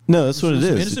 No, that's what it is.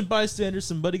 Innocent bystanders.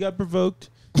 Somebody got provoked.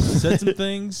 Said some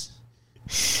things.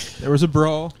 There was a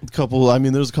brawl.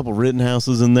 There's a couple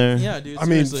Rittenhouses in there. Yeah, dude. I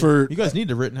mean, you guys need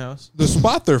a Rittenhouse. The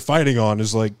spot they're fighting on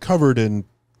is like covered in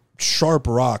sharp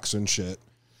rocks and shit,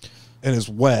 and is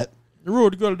wet.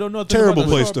 Terrible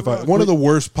place to fight. One of the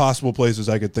worst possible places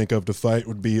I could think of to fight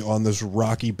would be on this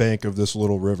rocky bank of this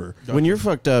little river. When you're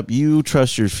fucked up, you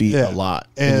trust your feet a lot,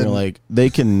 and you're like,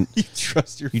 they can. You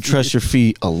trust your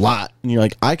feet a lot, and you're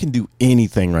like, I can do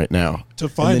anything right now. To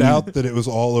find out that it was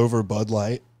all over Bud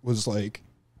Light was like,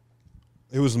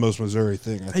 it was the most Missouri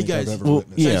thing I think I've ever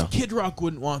witnessed. Yeah. Kid Rock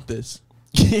wouldn't want this.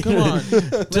 Come on,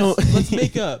 let's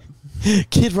make up.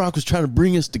 Kid Rock was trying to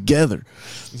bring us together.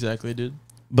 Exactly, dude.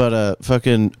 But I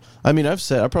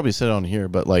probably said it on here,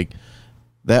 but like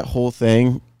that whole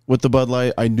thing with the Bud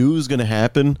Light, I knew it was going to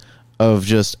happen, of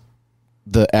just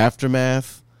the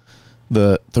aftermath,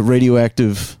 the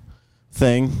radioactive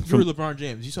thing. You were LeBron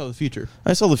James. You saw the future.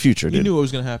 I saw the future, dude. You knew what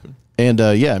was going to happen. And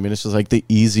it's just like the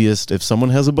easiest. If someone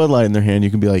has a Bud Light in their hand, you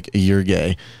can be like, you're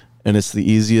gay. And it's the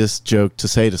easiest joke to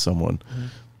say to someone. Mm-hmm.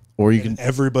 Or you can.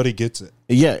 Everybody gets it.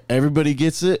 Yeah, everybody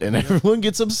gets it, and everyone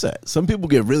gets upset. Some people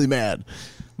get really mad.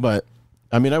 But,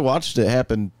 I watched it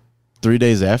happen 3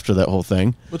 days after that whole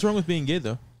thing. What's wrong with being gay,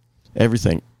 though?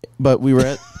 Everything. But we were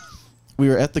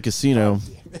at the casino.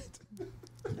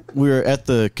 We were at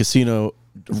the casino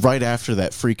right after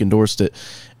that freak endorsed it.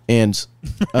 And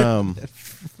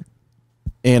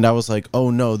and I was like, oh,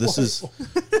 no, this is...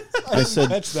 I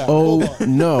said, oh,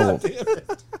 no.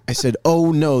 I said,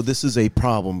 oh, no, this is a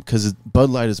problem, because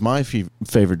Bud Light is my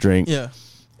favorite drink. Yeah,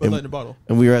 Bud Light in a bottle.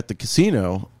 And we were at the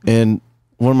casino, and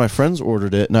one of my friends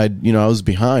ordered it, and I was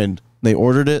behind. They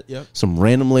ordered it. Yep. Some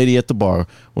random lady at the bar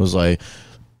was like,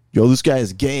 yo, this guy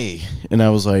is gay. And I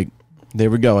was like, there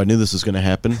we go. I knew this was going to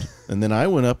happen. And then I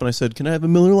went up and I said, can I have a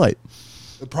Miller Lite?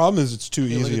 The problem is it's too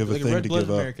easy of a thing to give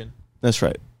American. up. That's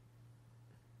right.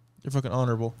 You're fucking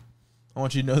honorable. I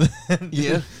want you to know that.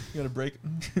 Yeah. You got to break.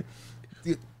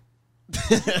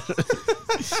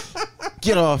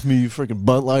 Get off me, you freaking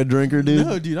Bud Light drinker, dude.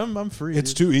 No, dude, I'm free.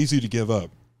 It's too easy to give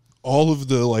up. All of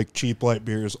the like cheap light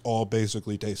beers all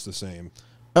basically taste the same.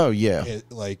 Oh yeah.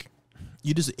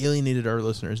 You just alienated our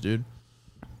listeners, dude.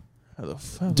 How the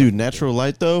fuck? Dude, Natural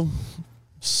Light though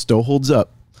still holds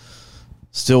up.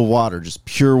 Still water, just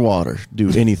pure water. Do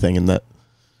anything in that.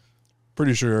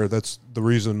 Pretty sure that's the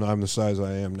reason I'm the size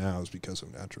I am now is because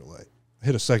of Natural Light. I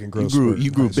hit a second growth spurt.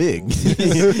 You grew big.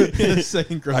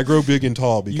 Second growth. I grow big and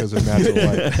tall because of Natural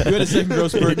Light. You had a second growth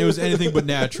spurt, and it was anything but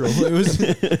natural.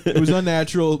 It was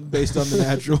unnatural based on the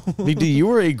natural. Big D, you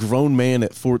were a grown man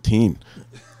at 14.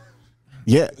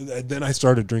 Yeah. Then I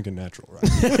started drinking Natural, right?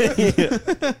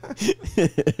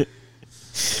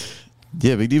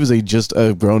 Yeah, Big D was just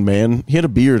a grown man. He had a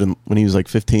beard when he was like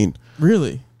 15.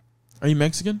 Really? Are you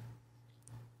Mexican?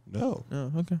 No. Oh,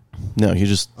 okay. No,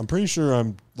 I'm pretty sure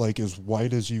I'm like as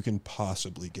white as you can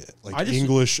possibly get. Like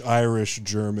English, Irish,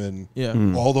 German. Yeah.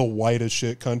 All the white as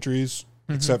shit countries,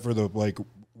 except for the like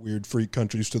weird freak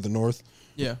countries to the north.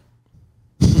 Yeah.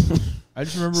 I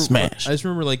just remember Smash. I just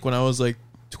remember like when I was like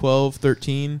 12,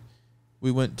 13,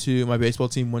 my baseball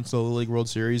team went to the Little League World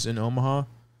Series in Omaha,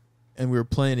 and we were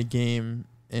playing a game,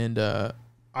 and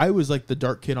I was like the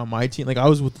dark kid on my team. Like I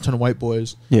was with a ton of white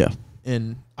boys. Yeah.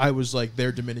 And I was like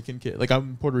their Dominican kid. Like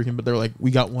I'm Puerto Rican, but they're like, we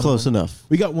got one. Close of them. enough.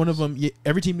 We got one of them. Yeah,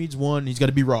 every team needs one. He's got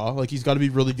to be raw. Like he's got to be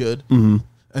really good. Mm-hmm.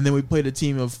 And then we played a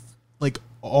team of like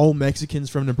all Mexicans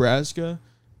from Nebraska,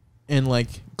 and like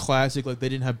classic. Like they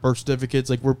didn't have birth certificates.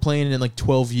 Like we're playing in like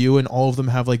 12U, and all of them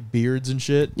have like beards and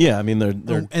shit. Yeah, I mean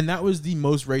they're and that was the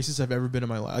most racist I've ever been in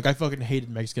my life. Like I fucking hated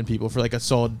Mexican people for like a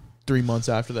solid 3 months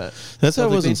after that. That's how it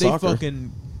was in soccer. They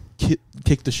fucking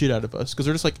kicked the shit out of us because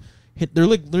they're just like. They're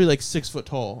like literally like 6 foot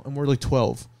tall, and we're like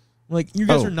 12. Like you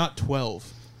guys are not 12.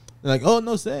 They're like, oh,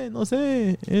 no say.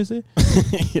 You say?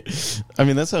 I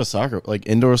mean, that's how soccer, like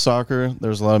indoor soccer,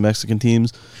 there's a lot of Mexican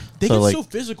teams. They so, get like, so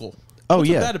physical. Oh, What's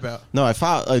yeah. that about? No, I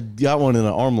got one in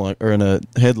an arm lock or in a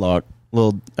headlock.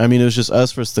 I mean, it was just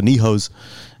us versus the Nijos,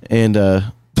 and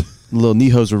little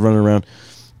Nijos were running around,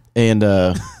 and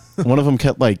one of them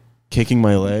kept like kicking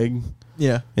my leg.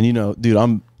 Yeah. And you know, dude,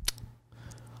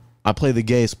 I play the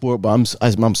gay sport, but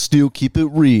I'm still keep it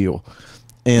real.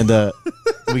 And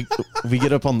we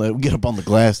get up on the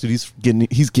glass, dude.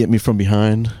 He's getting me from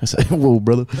behind. I said, "Whoa,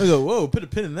 brother!" I go, "Whoa, put a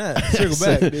pin in that. Circle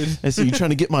back, dude." I said, "You trying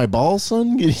to get my ball,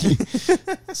 son?"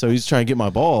 So he's trying to get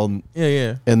my ball. And,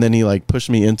 Yeah. And then he like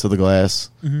pushed me into the glass,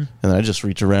 Mm-hmm. and I just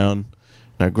reach around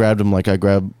and I grabbed him like I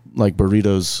grab like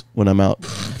burritos when I'm out.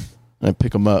 And I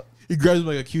pick him up. He grabs him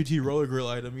like a QT roller grill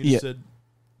item. You just said,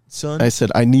 "Son." I said,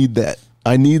 "I need that.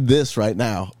 I need this right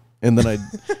now." And then I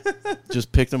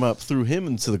just picked him up, threw him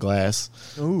into the glass.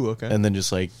 Ooh, okay. And then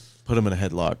just like put him in a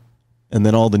headlock. And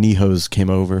then all the Nijos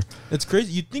came over. It's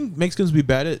crazy. You'd think Mexicans would be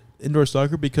bad at indoor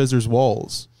soccer because there's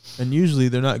walls. And usually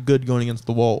they're not good going against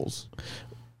the walls.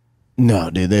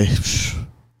 No, dude,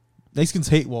 Mexicans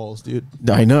hate walls, dude.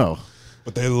 I know.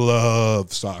 But they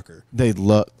love soccer. They're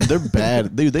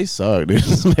bad. Dude, they suck, dude.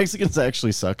 Mexicans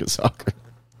actually suck at soccer.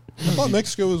 I thought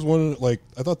Mexico was one of, like,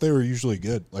 I thought they were usually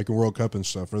good, like in World Cup and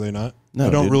stuff. Are they not? No, I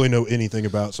don't dude. really know anything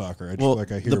about soccer. I just Well,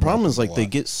 like I hear the about problem them is a like they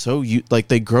lot. get so like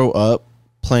they grow up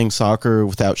playing soccer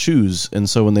without shoes, and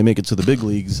so when they make it to the big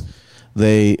leagues,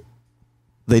 they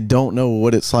don't know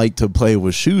what it's like to play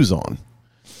with shoes on.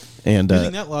 And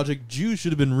Using that logic, Jews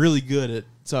should have been really good at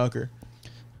soccer.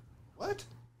 What?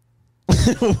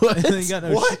 what? They got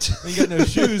no they got no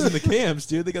shoes in the camps,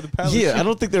 dude. They got the paddle. Yeah, I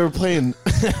don't think they were playing.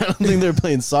 I don't think they were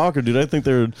playing soccer, dude. I think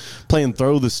they were playing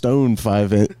throw the stone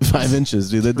 5 inches,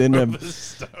 dude. They didn't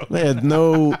have.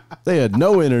 They had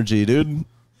no energy, dude.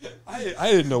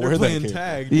 I didn't know They're where that playing came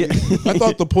tag. Yeah, from. I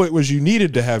thought the point was you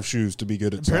needed to have shoes to be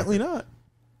good at Apparently soccer.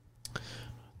 not.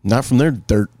 not from their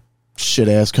dirt shit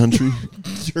ass country.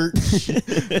 Dirt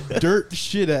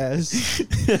shit ass.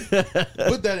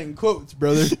 Put that in quotes,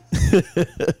 brother.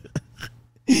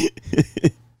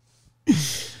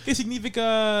 ¿Qué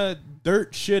significa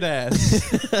dirt shit ass?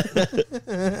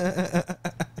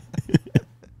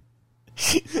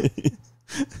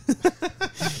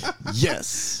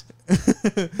 Yes.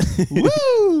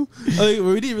 Woo! Like,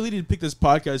 we didn't really need to pick this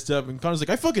podcast up, and Connor's like,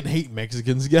 I fucking hate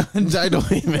Mexicans, guys. I don't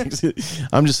hate Mexicans.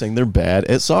 I'm just saying they're bad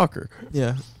at soccer.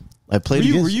 Yeah. I played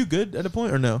against. Were you good at a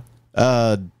point or no?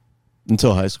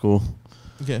 Until high school.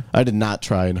 Okay. I did not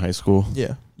try in high school.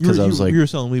 Yeah. 'Cause I was like- you were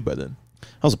selling weed by then. I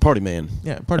was a party man.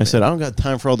 Yeah, I said I don't got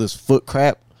time for all this foot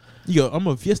crap. You go, I'm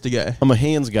a fiesta guy. I'm a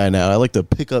hands guy now. I like to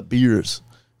pick up beers,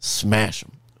 smash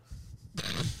them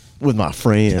with my God,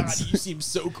 friends. you seem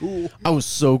so cool. I was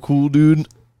so cool, dude.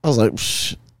 I was like,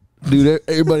 dude,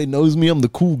 everybody knows me. I'm the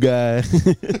cool guy.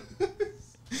 Fucking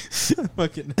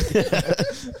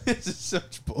this is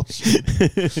such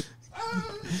bullshit.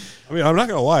 I mean, I'm not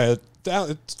gonna lie.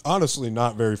 It's honestly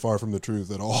not very far from the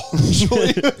truth at all.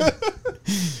 Actually,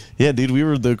 Yeah, dude, we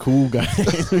were the cool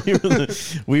guys.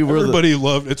 we were everybody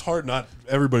loved. It's hard not.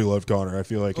 Everybody loved Connor. I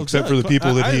feel like, Oh, except God, for the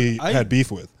people that I- he I- had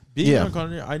beef with. Being Yeah. around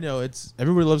Connor, I know it's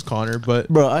everybody loves Connor, but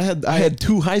bro. I had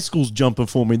 2 high schools jumping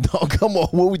for me, dog. Come on,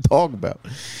 what we talking about?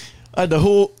 I had the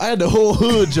whole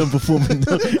hood jumping for me.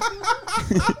 Dog.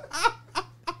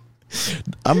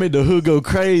 I made the hood go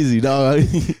crazy, dog.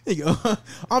 you go,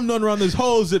 I'm known around this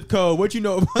whole zip code. What you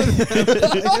know about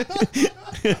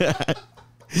it?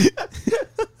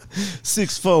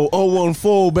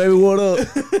 64014, baby, what up?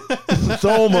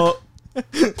 Throw 'em up.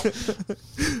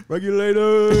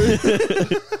 Regulator.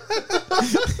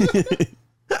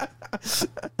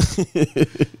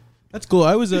 That's cool.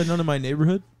 I was none of my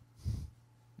neighborhood.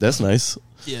 That's nice.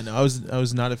 Yeah, no, I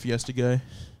was not a fiesta guy.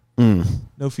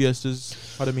 No fiestas.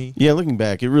 Part of me. Yeah, looking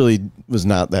back, it really was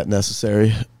not that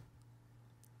necessary.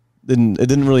 It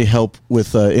didn't really help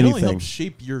with It only anything. helps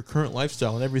shape your current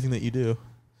lifestyle and everything that you do.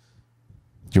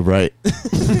 You're right.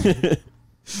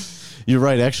 You're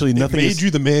right. Actually, It nothing made has,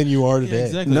 you the man you are Yeah, today.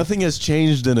 exactly. nothing has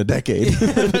changed in a decade. I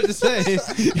was about to say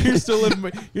you're still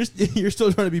living. You're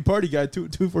still trying to be party guy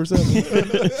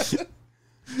 247.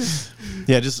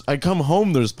 Yeah, just I come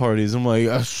home, there's parties. I'm like,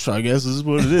 I guess this is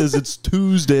what it is. It's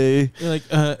Tuesday. You're like,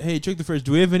 hey, check the fridge.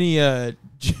 Do we have any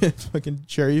fucking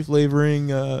cherry flavoring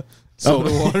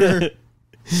soda water?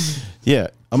 Yeah,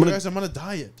 I'm Guys, I'm on a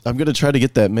diet. gonna try to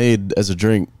get that made as a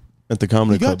drink at the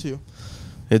comedy You club. got to.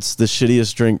 It's the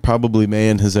shittiest drink probably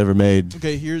man has ever made.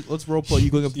 Okay, let's role play. You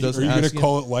going up to Are Dustin? you going to asking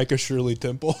call it like a Shirley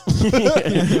Temple?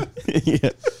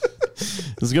 Yeah.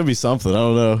 There's gonna be something. I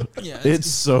don't know. Yeah, it's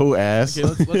so ass.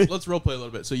 Okay, let's role play a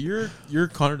little bit. So you're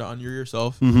Connor Don. You're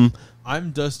yourself. Mm-hmm. I'm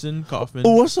Dustin Kaufman.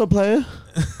 Oh, what's up, player?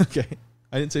 Okay,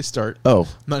 I didn't say start. Oh,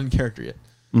 I'm not in character yet.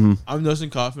 mm-hmm. I'm Dustin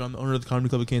Kaufman. I'm the owner of the Comedy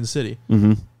Club of Kansas City.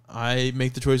 Mm-hmm. I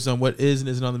make the choices on what is and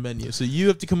isn't on the menu. So you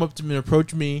have to come up to me and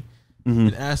approach me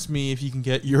and ask me if you can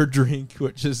get your drink,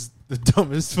 which is the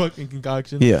dumbest fucking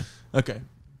concoction. Yeah. Okay.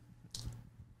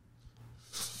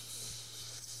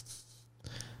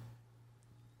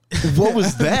 What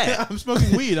was that? I'm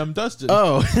smoking weed. I'm Dustin.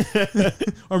 Oh.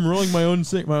 I'm rolling my own.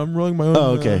 I'm rolling my own.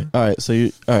 Oh, okay. All right. So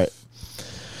you. All right.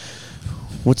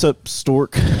 What's up,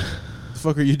 Stork? The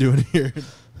fuck are you doing here?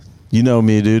 You know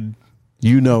me, dude.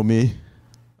 You know me.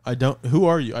 I don't. Who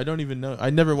are you? I don't even know. I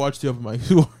never watched the open mic.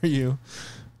 Who are you?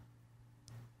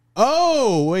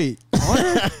 Oh wait,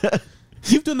 Connor?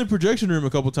 You've done the projection room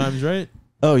a couple times, right?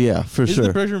 Oh yeah, for Isn't sure.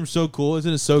 the projection room so cool?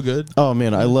 Isn't it so good? Oh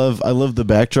man, I love the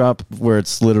backdrop where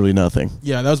it's literally nothing.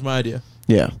 Yeah, that was my idea.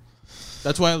 Yeah.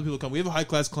 That's why other people come. We have a high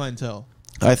class clientele.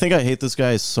 I think I hate this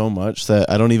guy so much that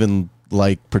I don't even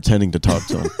like pretending to talk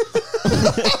to him.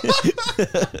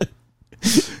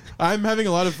 I'm having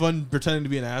a lot of fun pretending to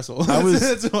be an asshole.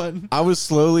 That's fun. I was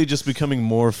slowly just becoming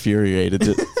more infuriated.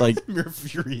 Like You're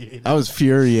infuriated. I was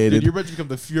furiated. Dude, you're about to become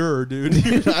the Fuhrer, dude.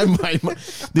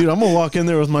 Dude, I'm gonna walk in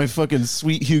there with my fucking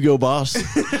sweet Hugo Boss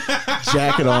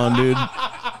jacket on, dude.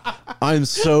 I'm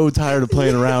so tired of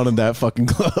playing around in that fucking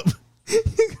club.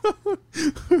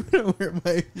 I'm gonna wear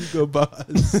my Hugo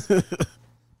Boss.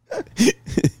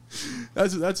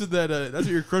 That's what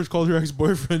your crush called her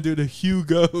ex-boyfriend, dude. A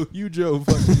Hugo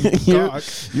fucking cock.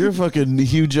 You're a fucking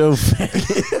Hugo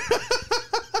faggot.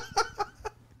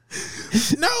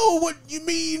 No, what you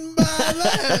mean by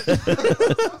that?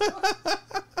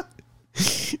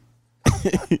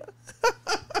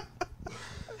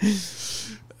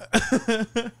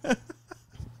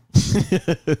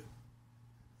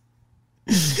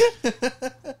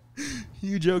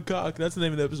 Hugo cock. That's the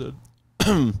name of the episode.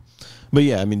 But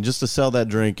yeah, I mean, just to sell that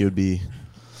drink, it'd be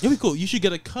cool. You should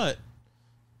get a cut.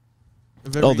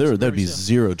 There'd be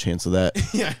zero chance of that.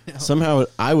 Yeah, I know. Somehow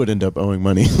I would end up owing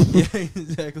money. Yeah,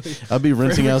 exactly. I'd be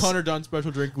renting out. Connor Don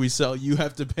special drink we sell, you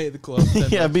have to pay the club.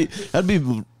 Yeah, I'd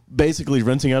be basically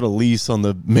renting out a lease on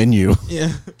the menu.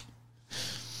 Yeah,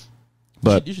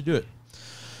 but you should do it.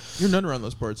 You're none around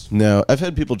those parts. No, I've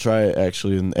had people try it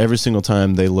actually, and every single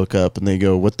time they look up and they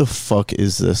go, "What the fuck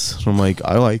is this?" And I'm like,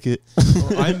 "I like it."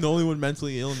 Well, I'm the only one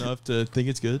mentally ill enough to think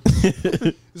it's good.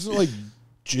 Isn't it like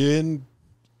gin,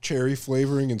 cherry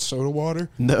flavoring, and soda water?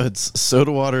 No, it's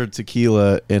soda water,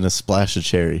 tequila, and a splash of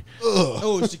cherry. Ugh.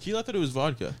 Oh, it's tequila? I thought it was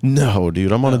vodka. No,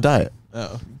 dude, I'm on a diet.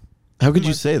 Oh, How could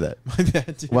you say that? my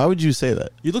bad, dude. Why would you say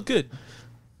that? You look good.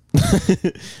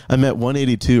 I'm at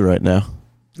 182 right now.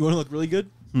 You want to look really good?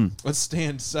 Let's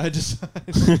stand side to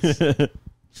side.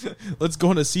 Let's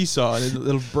go on a seesaw and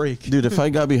it'll break. Dude, if I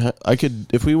got behind,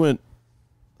 if we went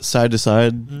side to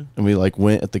side and we like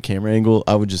went at the camera angle,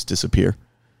 I would just disappear.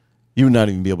 You would not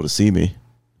even be able to see me.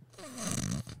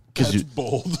 That's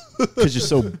bold. Because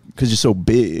you're so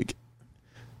big.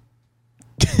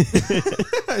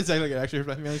 It's like an actually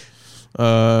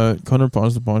Connor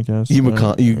paused the podcast. You Mitch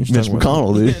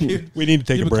McConnell, dude. Yeah, dude. We need to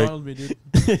take a break. Me, dude.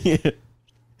 Yeah.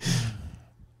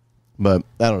 But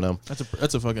I don't know.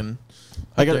 That's a fucking.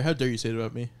 How dare you say it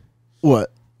about me?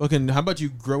 What? Fucking. How about you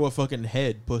grow a fucking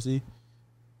head, pussy?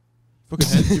 Your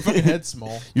fucking head's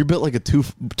small. You're built like a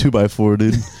 2x4,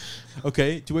 dude.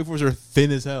 Okay, 2x4s are thin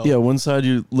as hell. Yeah, one side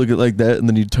you look at like that, and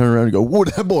then you turn around and go, "Whoa,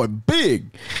 that boy big."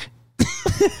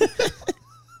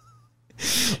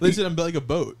 They said I'm built like a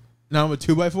boat. Now I'm a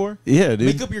 2x4. Yeah, dude.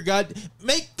 Make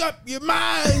up your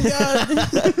mind, God.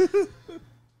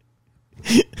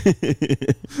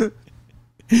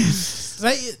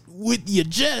 Say it with your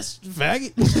chest,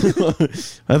 faggot.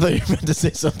 I thought you were meant to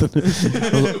say something.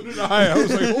 I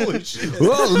was like, holy shit.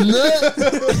 Whoa, no.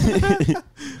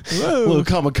 Whoa. Little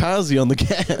kamikaze on the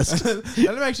cast.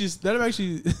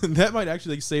 That might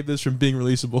actually like save this from being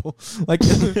releasable. Like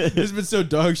it's been so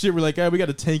dog shit. We're like, we got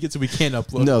to tank it so we can't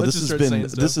upload. No, this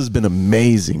has been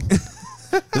amazing.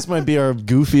 This might be our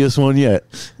goofiest one yet.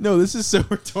 No, this is so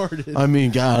retarded. I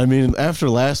mean, God, after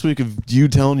last week of you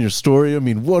telling your story,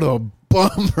 what a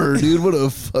bummer, dude. What a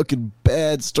fucking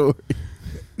bad story.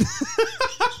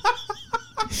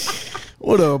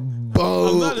 What a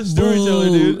I'm not a storyteller,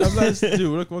 dude.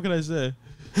 Dude, what can I say?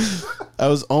 I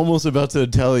was almost about to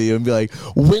tell you and be like,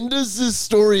 when does this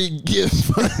story get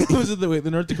funny? Was it the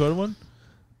North Dakota one?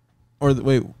 Or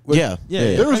Yeah.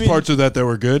 There was parts of that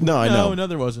were good. No, I know. No,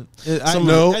 there wasn't.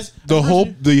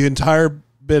 The entire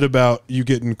bit about you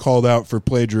getting called out for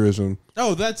plagiarism.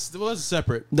 Oh, that's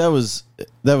separate. That was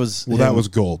Well, that was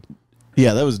gold.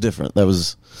 Yeah, that was different. That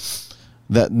was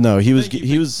that. No, he was.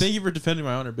 Thank you for defending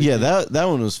my honor. Yeah, that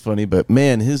one was funny. But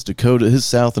man, his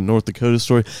South and North Dakota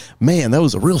story. Man, that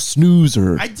was a real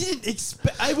snoozer. I didn't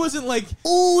expect. I wasn't like.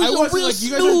 Oh, I wasn't real like you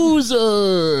guys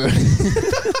snoozer.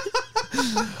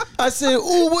 I said,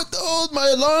 my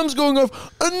alarm's going off.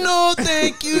 No,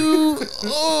 thank you.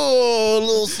 Oh, a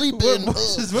little sleeping.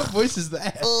 What voice is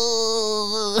that?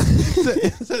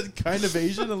 Is that kind of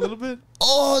Asian a little bit?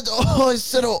 I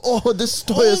said, this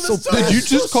story is so bad. Did you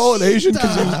just call it Asian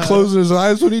because he was closing his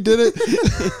eyes when he did it?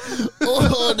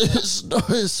 This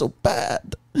story is so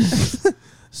bad.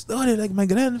 Story like my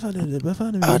grandfather.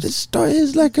 This story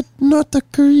is like a North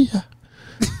Korea.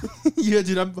 Yeah,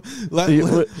 dude.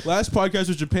 Last podcast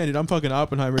was Japan, dude. I'm fucking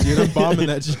Oppenheimer, dude. I'm bombing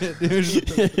that shit, dude.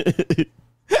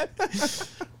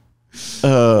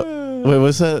 Wait,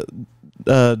 what's that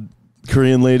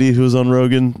Korean lady who was on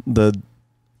Rogan? I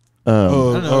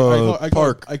don't know.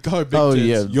 Park. I call her Big Tits.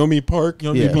 yeah. Yomi Park.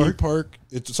 Yomi Park.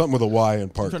 It's something with a Y in I'm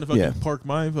Park. trying to fucking park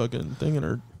my fucking thing in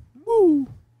her. Woo.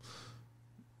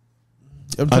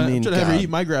 I'm trying to have her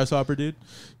eat my grasshopper, dude.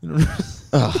 You know?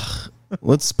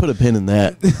 Let's put a pin in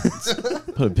that.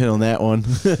 Put a pin on that one.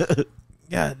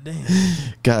 God damn.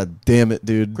 God damn it,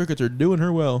 dude. Crickets are doing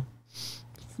her well.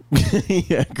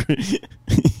 Yeah.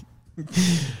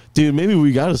 Dude, maybe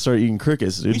we got to start eating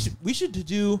crickets, dude. We should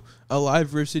do a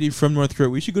live Rift City from North Korea.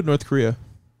 We should go to North Korea.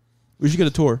 We should get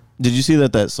a tour. Did you see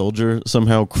that soldier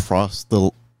somehow crossed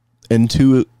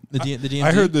into The DMZ?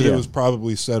 I heard that it was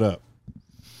probably set up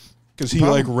because he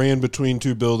ran between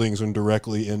two buildings and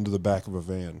directly into the back of a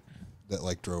van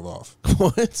that drove off.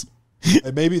 What?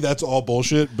 And maybe that's all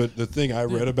bullshit, but the thing I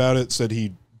read about it said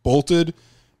he bolted,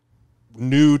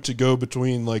 knew to go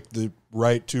between the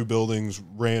right two buildings,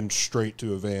 ran straight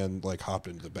to a van, hopped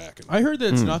into the back. I heard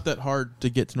that it's not that hard to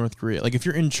get to North Korea. If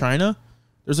you're in China,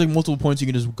 there's multiple points you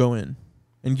can just go in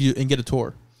and get a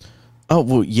tour. Oh,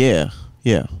 well, yeah.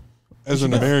 Yeah. As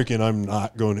an American, I'm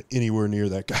not going anywhere near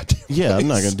that goddamn place. Yeah, I'm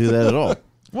not going to do that at all.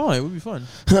 Why? It would be fun.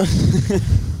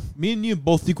 Me and you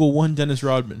both equal one Dennis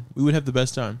Rodman. We would have the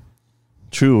best time.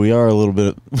 True, we are a little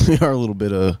bit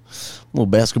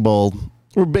basketball.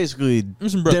 We're basically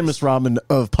Dennis Rodman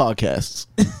of podcasts.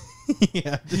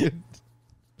 Yeah, dude.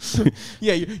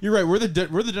 Yeah, you're right. We're the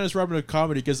Dennis Rodman of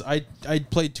comedy because I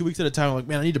played 2 weeks at a time. I'm like,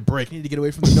 man, I need a break. I need to get away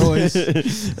from the noise.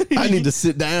 I need to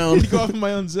sit down. I need to go off in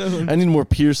my own zone. I need more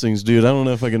piercings, dude. I don't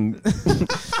know if I can.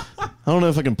 I don't know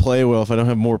if I can play well if I don't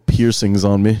have more piercings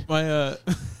on me. My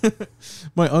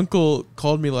my uncle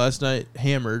called me last night,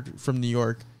 hammered from New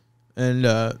York, and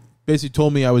basically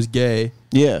told me I was gay.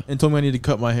 Yeah, and told me I need to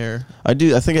cut my hair. I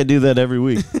do. I think I do that every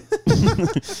week.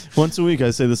 Once a week, I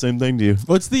say the same thing to you.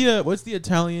 What's the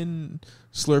Italian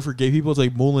slur for gay people? It's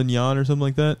like Molignan or something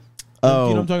like that. Oh, you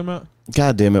know what I'm talking about?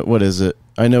 God damn it! What is it?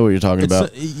 I know what you're talking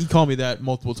about. He called me that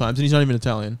multiple times, and he's not even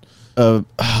Italian. We're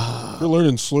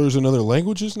learning slurs in other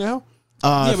languages now.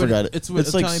 I forgot it. It's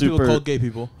Italian people called gay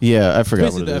people. Yeah, I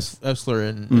forgot what it is. F slur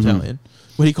in Italian.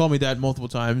 But he called me that multiple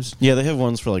times. Yeah, they have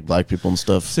ones for black people and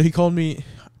stuff. So he called me.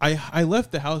 I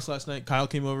left the house last night. Kyle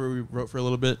came over. We wrote for a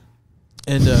little bit.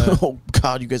 And oh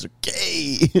God, you guys are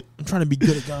gay. I'm trying to be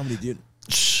good at comedy, dude.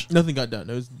 Shh. Nothing got done.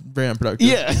 It was very unproductive.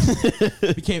 Yeah.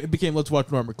 It became let's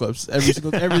watch Norma clips every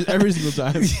single time. Every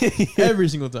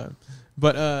single time.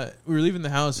 But we were leaving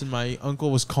the house and my uncle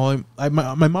was calling.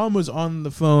 My mom was on the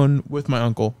phone with my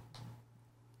uncle.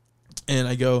 And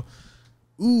I go,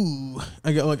 ooh.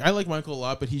 I like my uncle a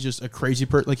lot, but he's just a crazy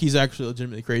person. He's actually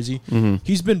legitimately crazy. Mm-hmm.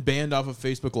 He's been banned off of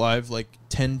Facebook Live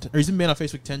he's been banned off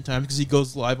Facebook 10 times because he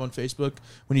goes live on Facebook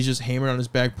when he's just hammered on his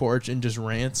back porch and just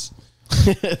rants.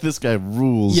 This guy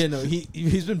rules. Yeah, no,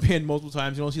 he's been banned multiple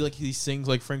times. You know, he sings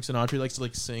like Frank Sinatra. He likes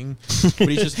to sing, but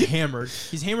he's just hammered.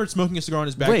 He's hammered, smoking a cigar on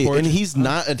his back porch. Wait, and he's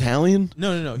not Italian?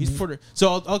 No. He's Puerto.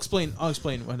 So I'll explain.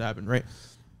 What happened. Right.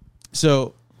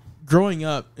 So, growing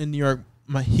up in New York,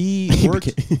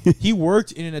 he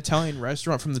worked in an Italian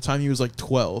restaurant from the time he was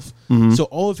 12. Mm-hmm. So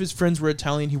all of his friends were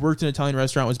Italian. He worked in an Italian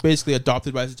restaurant. Was basically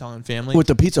adopted by his Italian family. With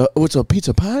the pizza. What's a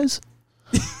pizza pies?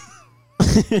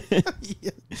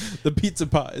 Yeah, the pizza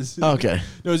pies. Okay.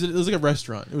 No, it was like a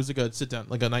restaurant. It was like a sit down,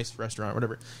 like a nice restaurant,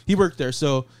 whatever. He worked there,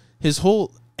 so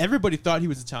everybody thought he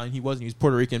was Italian. He wasn't. He was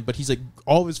Puerto Rican, but he's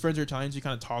all of his friends are Italian. So he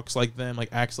kind of talks like them,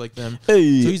 acts like them.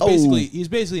 Hey, so he's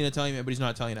basically an Italian man, but he's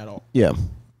not Italian at all. Yeah.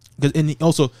 And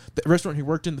also the restaurant he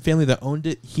worked in, the family that owned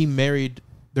it, he married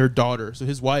their daughter. So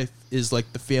his wife is the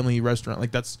family restaurant.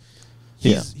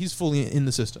 he's fully in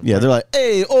the system. Yeah, right? they're like,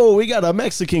 hey, oh, we got a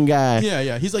Mexican guy.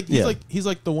 Yeah. He's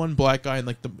like the one black guy in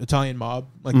like the Italian mob.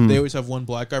 Like they always have one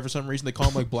black guy for some reason. They call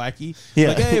him like Blackie. Yeah.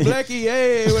 Like, hey, Blackie,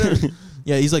 hey, whatever.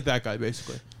 Yeah, he's like that guy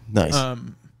basically. Nice.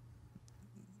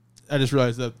 I just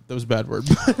realized that was a bad word.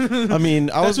 I mean,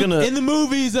 in the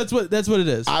movies. That's what it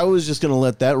is. I was just gonna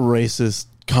let that racist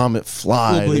comment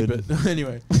fly. We'll bleep it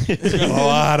anyway. Got a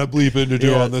lot of bleeping to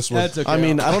do on this one. That's okay. I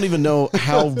mean, I don't even know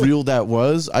how real that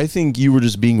was. I think you were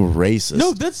just being racist.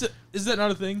 No, is that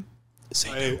not a thing?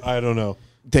 I don't know.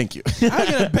 Thank you.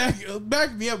 I'm gonna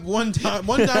back me up one time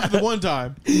for the one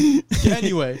time.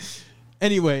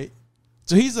 Anyway,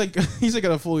 so he's like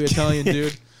a fully Italian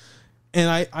dude, and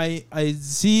I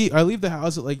leave the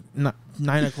house at like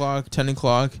 9 o'clock, 10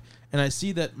 o'clock, and I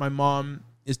see that my mom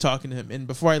is talking to him, and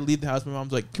before I leave the house, my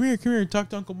mom's like, come here, talk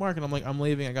to Uncle Mark, and I'm like, I'm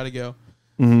leaving, I gotta go.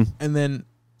 Mm-hmm. And then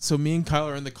so me and Kyle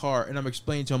are in the car, and I'm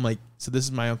explaining to him like, so this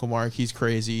is my Uncle Mark, he's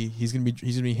crazy, he's gonna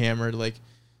be hammered, like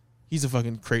he's a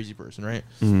fucking crazy person, right?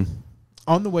 Mm-hmm.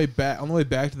 On the way back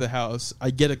to the house, I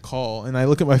get a call, and I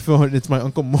look at my phone, and it's my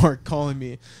Uncle Mark calling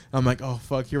me. I'm like, oh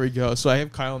fuck, here we go. So I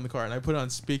have Kyle in the car, and I put it on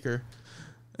speaker,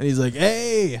 and he's like,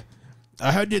 hey,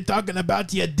 I heard you talking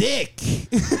about your dick.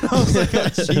 I was like, oh,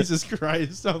 Jesus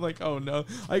Christ. I'm like, oh no.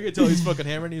 I could tell he's fucking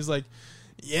hammered, and he's like,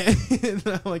 yeah. And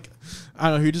I'm like, I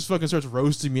don't know, he just fucking starts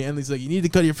roasting me, and he's like, you need to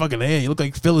cut your fucking hair, you look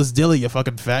like Phyllis Diller, you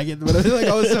fucking faggot. But I like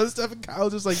all this other stuff, and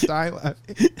Kyle's just like dying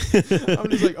laughing.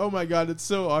 I'm just like, oh my god, it's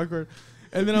so awkward.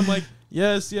 And then I'm like,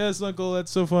 yes, Uncle,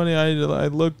 that's so funny, I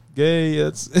look gay.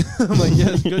 That's I'm like,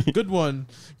 yes, good one.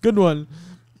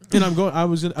 And I'm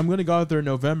gonna go out there in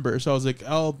November, so I was like,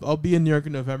 I'll be in New York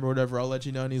in November, whatever. I'll let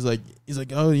you know. And he's like,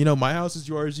 oh, my house is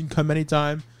yours. You can come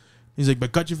anytime. He's like,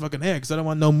 but cut your fucking hair, because I don't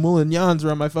want no mullignons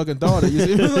around my fucking daughter. You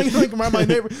see? like around my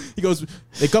neighbor. He goes,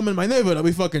 they come in my neighborhood, I'll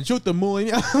be fucking shoot the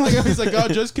mullignon. He's like, oh,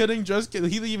 just kidding.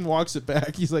 He even walks it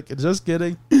back. He's like, just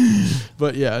kidding.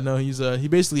 But yeah, no, he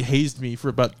basically hazed me for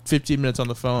about 15 minutes on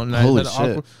the phone. And Holy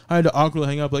shit. I had to awkwardly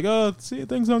hang up, like, oh, see you,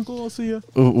 thanks, Uncle, I'll see you.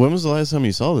 When was the last time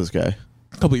you saw this guy?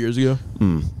 A couple years ago.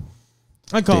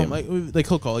 I call Damn. him like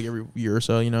he'll call like every year or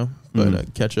so,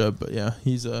 but catch up. But yeah,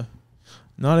 he's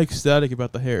not ecstatic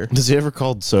about the hair. Does he ever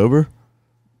called sober?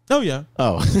 Oh yeah.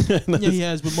 Oh. Yeah, he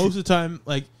has. But most of the time,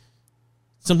 like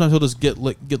sometimes he'll just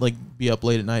be up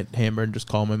late at night, hammered, and just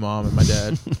call my mom and my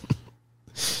dad.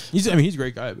 He's a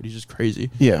great guy, but he's just crazy.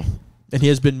 Yeah. And he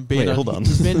has been banned. Wait, hold on.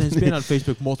 He's been on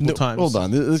Facebook multiple times. Hold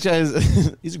on. This guy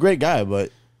he's a great guy,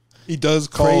 but he does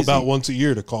call crazy. about once a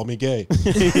year to call me gay.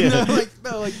 Yeah.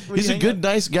 He's a good,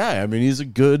 nice guy. I mean, he's a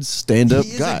good stand-up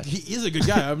guy. He is a good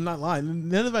guy. I'm not lying.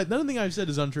 Nothing I've said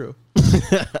is untrue.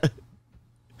 But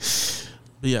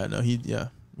yeah, no, it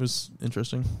was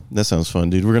interesting. That sounds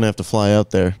fun, dude. We're gonna have to fly out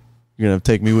there. You're gonna have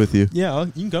to take me with you. Yeah,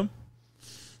 you can come.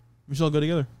 We should all go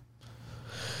together.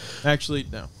 Actually,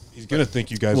 no. He's gonna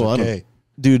think you guys are gay,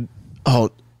 dude.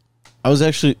 Oh, I was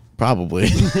actually probably.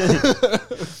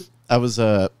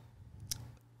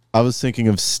 I was thinking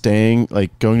of staying,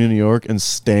 like going to New York and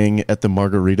staying at the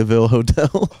Margaritaville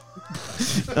Hotel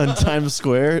on Times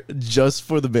Square just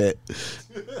for the bit.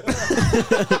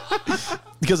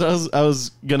 Because I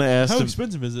was gonna ask. How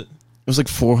expensive is it? It was like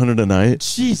 $400 a night.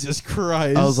 Jesus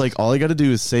Christ! I was like, all I got to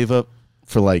do is save up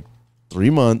for like 3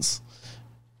 months,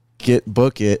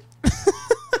 book it,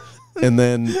 and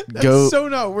then go. So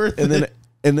not worth it.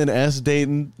 And then ask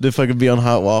Dayton if I could be on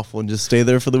Hot Waffle and just stay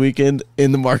there for the weekend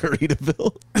in the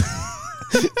Margaritaville.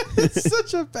 It's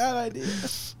such a bad idea.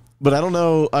 But I don't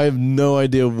know. I have no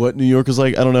idea what New York is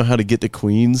like. I don't know how to get to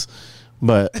Queens.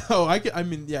 But I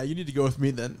mean, yeah, you need to go with me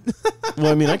then.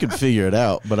 Well, I mean, I could figure it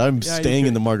out. But I'm staying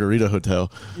in the Margarita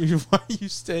Hotel. Why are you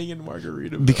staying in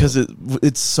Margaritaville? Because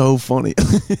it's so funny.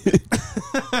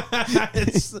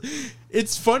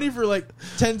 It's funny for like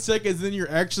 10 seconds, then you're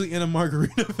actually in a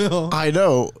Margaritaville. I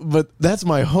know, but that's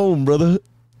my home, brother.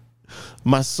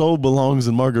 My soul belongs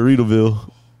in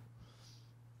Margaritaville.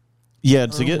 Yeah,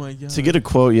 to get a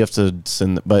quote, you have to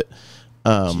send it. But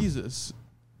Jesus.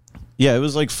 Yeah, it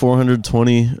was like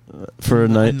 $420 for a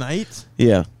night. A night?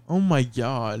 Yeah. Oh my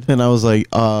god. And I was like,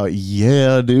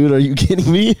 yeah, dude, are you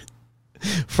kidding me?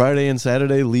 Friday and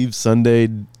Saturday, leave Sunday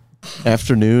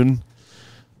afternoon,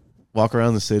 walk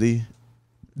around the city.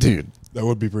 Dude. That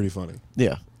would be pretty funny.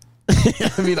 Yeah.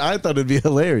 I mean, I thought it'd be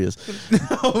hilarious.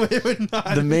 No, it would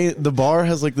not. The bar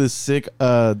has like this sick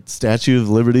Statue of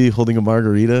Liberty holding a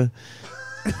margarita.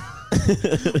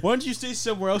 Why don't you stay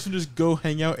somewhere else and just go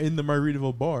hang out in the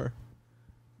Margaritaville bar?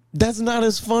 That's not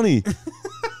as funny.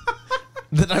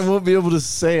 Then I won't be able to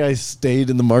say I stayed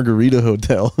in the Margarita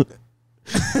Hotel.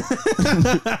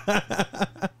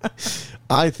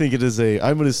 I think it is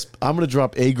I'm gonna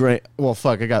drop $1,000. Well,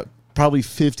 fuck, I got probably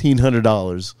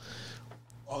 $1,500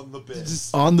 On the bit.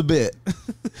 on the bit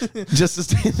just to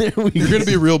stay there. You're going to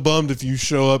be real bummed if you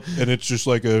show up and it's just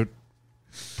like a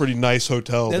pretty nice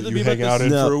hotel that That'd you be hang about out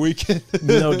this- in for a weekend.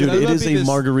 No, dude, That'd it is be a this-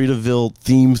 Margaritaville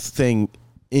themed thing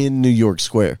in New York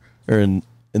Square or in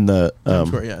the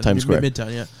Times Square.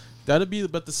 Midtown. Yeah, that'd be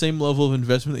about the same level of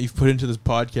investment that you've put into this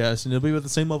podcast, and it'll be about the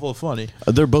same level of funny.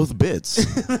 They're both bits.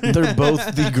 They're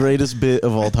both the greatest bit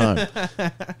of all time.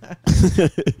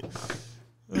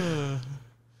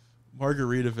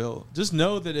 Margaritaville. Just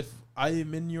know that if I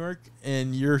am in New York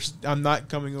and I'm not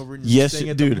coming over and Yes, staying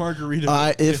at dude. the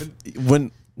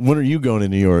Margaritaville. When are you going to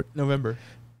New York? November.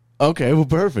 Okay, well,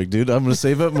 perfect, dude. I'm gonna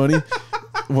save up money.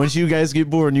 Once you guys get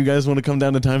bored and you guys want to come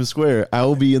down to Times Square, I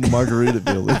will be in the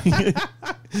Margaritaville.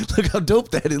 Look how dope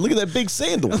that is. Look at that big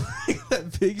sandal.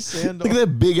 That big sandal. Look at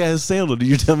that big ass sandal. Dude,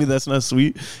 you tell me that's not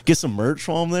sweet? Get some merch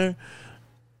while I'm there.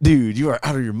 Dude, you are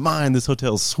out of your mind. This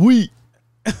hotel's sweet.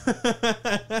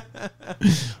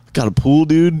 Got a pool,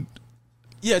 dude.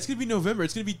 Yeah, it's gonna be November.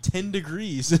 It's gonna be 10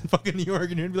 degrees in fucking New York,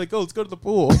 and you're gonna be like, "Oh, let's go to the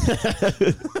pool."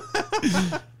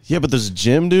 Yeah, but there's a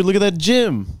gym, dude. Look at that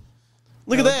gym.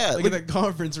 Look at that. Look at that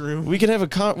conference room. We could have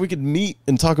we could meet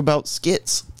and talk about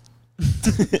skits.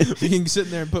 We can sit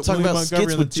in there and put Talk William about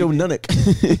Montgomery skits on the with Joe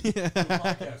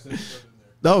TV. Nunnick.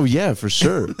 Oh yeah, for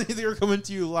sure. They were coming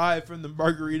to you live from the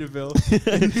Margaritaville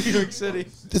in New York City.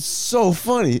 It's so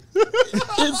funny.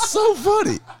 It's so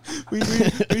funny.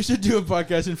 We should do a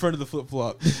podcast in front of the flip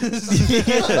flop.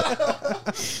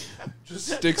 Just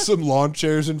stick some lawn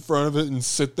chairs in front of it and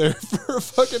sit there for a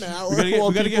fucking hour. We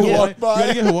while gotta people get walk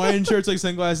by. Hawaiian shirts, like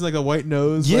sunglasses, like a white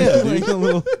nose. Yeah, like a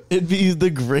little It'd be the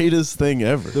greatest thing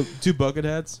ever. the 2 bucket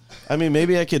hats. I mean,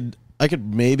 maybe I could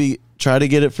maybe try to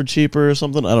get it for cheaper or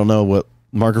something. I don't know what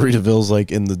Margaritaville's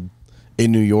like in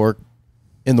New York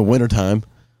in the wintertime,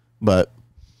 but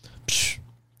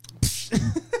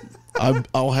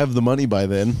I'll have the money by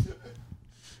then.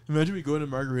 Imagine we go into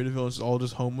Margaritaville and it's all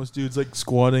just homeless dudes like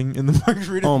squatting in the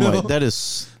Margaritaville. Oh my,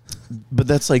 but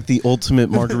that's like the ultimate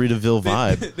Margaritaville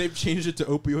vibe. They've changed it to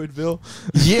Opioidville.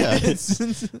 Yeah.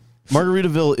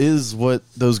 Margaritaville is what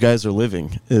those guys are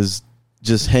living, is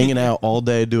just hanging out all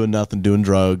day doing nothing, doing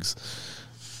drugs.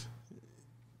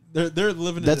 They're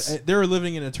living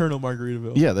in eternal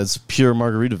Margaritaville. Yeah, that's pure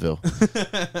Margaritaville.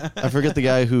 I forget the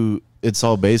guy who it's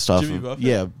all based off Jimmy of. Buffett?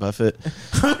 Yeah, Buffett.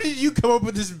 How did you come up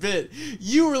with this bit?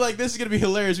 You were like, "This is gonna be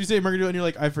hilarious." We say Margaritaville, and you're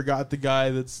like, "I forgot the guy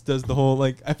that does the whole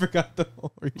like." I forgot the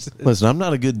whole reason. Listen, I'm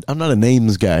not a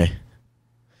names guy.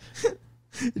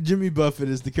 Jimmy Buffett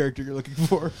is the character you're looking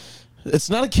for. It's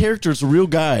not a character, it's a real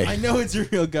guy. I know it's a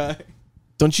real guy.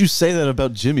 Don't you say that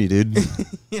about Jimmy, dude.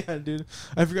 Yeah, dude.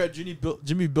 I forgot Jimmy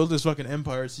built this fucking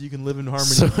empire so you can live in harmony.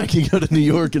 So I can go to New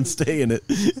York and stay in it.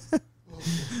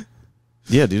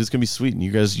 Yeah, dude, it's gonna be sweet. And you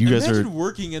guys Imagine are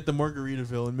working at the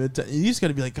Margaritaville in Midtown. You just got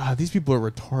to be like, God, these people are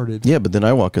retarded. Yeah, but then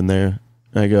I walk in there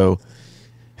and I go,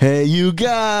 "Hey, you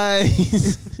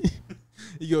guys."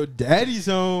 You go, Daddy's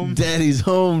home. Daddy's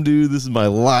home, dude. This is my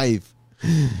life.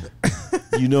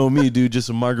 You know me, dude. Just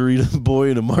a margarita boy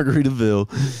in a Margaritaville.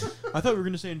 I thought we were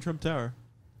gonna say in Trump Tower.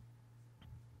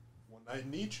 One night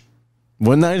in each.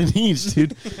 One night in each,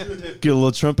 dude. Get a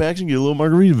little Trump action, get a little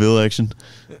Margaritaville action.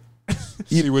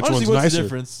 See which Honestly, one's what's nicer. the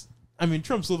difference? I mean,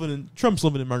 Trump's living in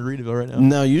Margaritaville right now.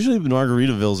 No, usually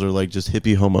Margaritavilles are like just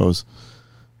hippie homos.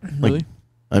 Really? Like,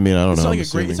 I mean, I don't It's know. not I'm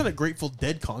like it's not a Grateful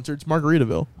Dead concert. It's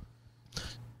Margaritaville.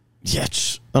 Yeah,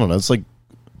 I don't know. It's like,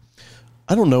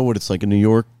 I don't know what it's like in New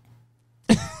York.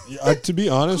 To be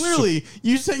honest, Clearly,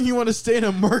 you saying you want to stay in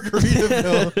a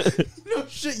Margaritaville. No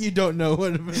shit, you don't know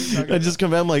what. I just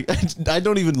come back, I'm like, I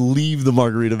don't even leave the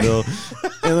Margaritaville.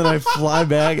 And then I fly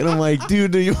back and I'm like,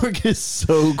 dude, New York is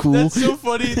so cool. That's so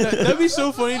funny. That'd be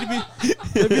so funny to be.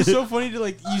 That'd be so funny to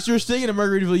like. You're staying in a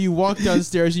Margaritaville. You walk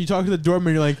downstairs and you talk to the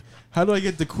doorman. You're like, "How do I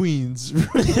get to Queens?"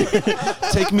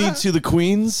 Take me to the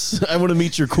Queens. I want to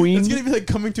meet your queen. It's gonna be like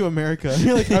Coming to America.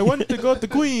 You're like, "I want to go to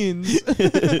Queens."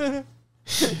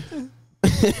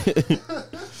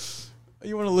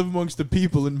 You want to live amongst the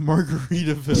people in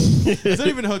Margaritaville. It's not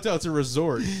even a hotel; it's a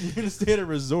resort. You're gonna stay at a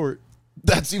resort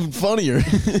That's even funnier.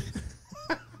 in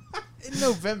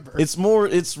November. It's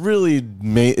really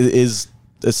is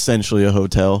essentially a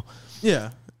hotel.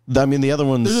 Yeah. I mean, the other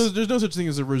ones. There's no such thing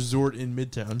as a resort in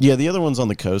Midtown. Yeah, the other ones on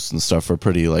the coast and stuff are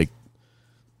pretty like.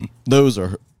 Those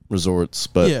are resorts,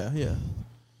 but Yeah.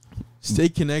 Stay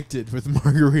connected with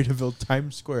Margaritaville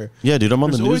Times Square. yeah, dude, I'm on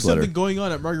There's the always newsletter. something going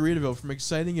on at Margaritaville, from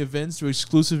exciting events to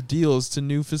exclusive deals to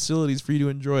new facilities for you to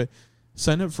enjoy.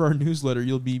 Sign up for our newsletter.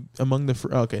 You'll be among the.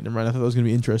 Okay, never mind. I thought that was going to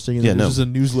be interesting. And Yeah, this is a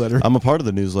newsletter. I'm a part of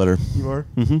the newsletter. You are.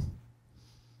 Mm-hmm.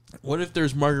 What if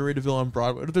there's Margaritaville on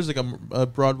Broadway? What if there's like a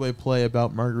Broadway play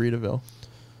about Margaritaville?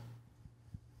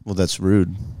 Well, that's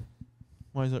rude.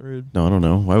 Why is that rude? No, I don't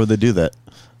know. Why would they do that?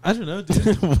 I don't know,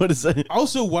 dude. What is that?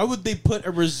 Also, why would they put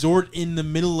a resort in the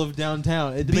middle of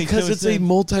downtown? Because it's a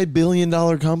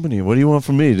multi-billion-dollar company. What do you want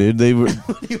from me, dude? They were.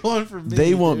 What do you want from me?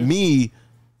 They want dude? me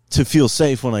to feel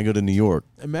safe when I go to New York.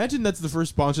 Imagine that's the first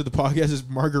sponsor of the podcast is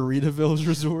Margaritaville's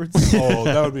Resorts. Oh,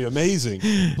 that would be amazing.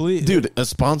 Please. Dude, a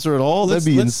sponsor at all? That'd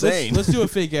be insane. Let's do a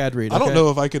fake ad read. I don't okay? know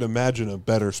if I could imagine a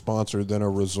better sponsor than a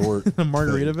resort.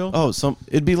 Margaritaville. Oh,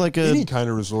 it'd be like Any kind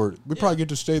of resort. We probably get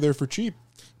to stay there for cheap.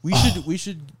 We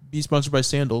should be sponsored by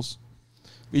Sandals.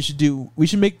 We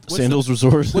should make Sandals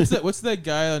Resort. What's that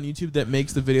guy on YouTube that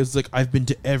makes the videos? It's like, I've been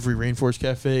to every rainforest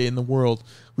cafe in the world.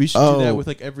 We should do that with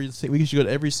like we should go to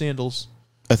every Sandals.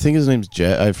 I think his name's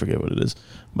Jeff. I forget what it is,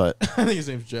 but I think his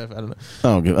name's Jeff. I don't know.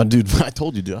 Oh, dude, I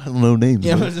told you, dude. I don't know names.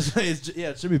 Yeah, man.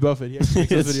 it's Jimmy Buffett. He actually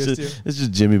makes those videos too. It's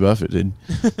just Jimmy Buffett, dude.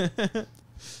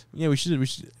 Yeah, we should.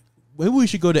 Maybe we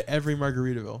should go to every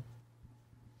Margaritaville.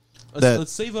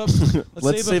 Let's save up.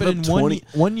 Let's save up. And in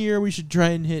one year, we should try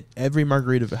and hit every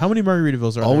Margaritaville. How many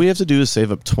Margaritavilles are there? All we have to do is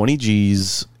save up 20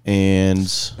 G's, and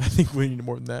I think we need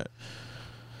more than that.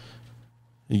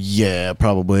 Yeah,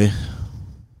 probably.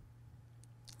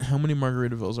 How many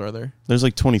Margaritavilles are there? There's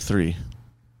like 23.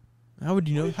 How would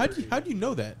you know? How do you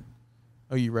know that?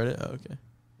 Oh, you read it? Oh, okay.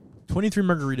 23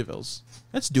 Margaritavilles.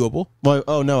 That's doable. Well,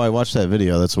 oh no, I watched that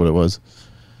video. That's what it was.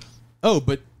 Oh,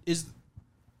 but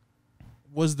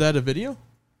was that a video?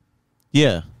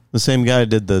 Yeah, the same guy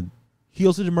did the. He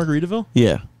also did Margaritaville?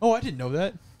 Yeah. Oh, I didn't know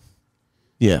that.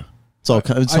 Yeah. It's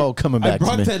all coming back to me.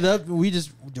 I brought that up.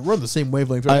 We're on the same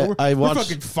wavelength. I We're watched,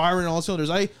 fucking firing all cylinders.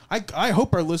 I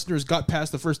hope our listeners got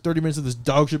past the first 30 minutes of this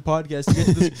dog shit podcast to get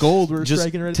to this gold we're just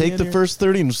striking right take at the here. first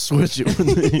 30 and switch it.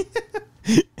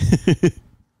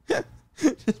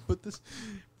 Just put this.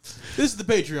 This is the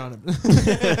Patreon.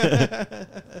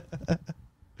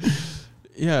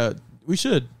 Yeah, we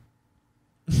should.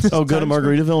 Oh, go to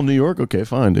Margaritaville, New York. Okay,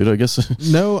 fine, dude. I guess.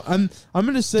 No, I'm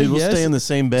gonna say dude, we'll yes. stay in the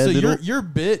same bed. So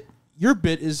your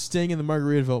bit is staying in the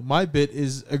Margaritaville. My bit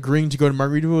is agreeing to go to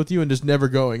Margaritaville with you and just never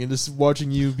going and just watching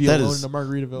you be alone in a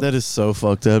Margaritaville. That is so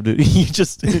fucked up, dude. You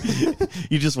just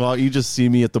see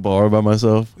me at the bar by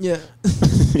myself. Yeah.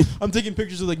 I'm taking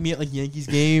pictures of like me at like Yankees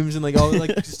games and like all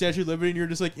like Statue of Liberty, and you're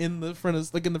just like in the front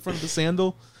of the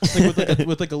sandal, like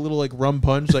with a little like rum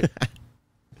punch, like.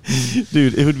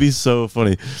 Dude, it would be so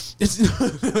funny. It's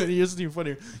even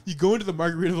funnier. You go into the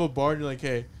Margaritaville bar and you're like,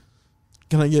 hey,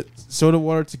 can I get soda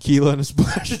water, tequila, and a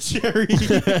splash of cherry?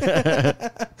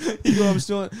 You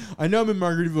go, I know I'm in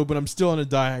Margaritaville, but I'm still on a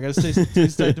diet. I gotta stay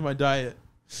tight to my diet.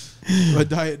 My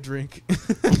diet drink.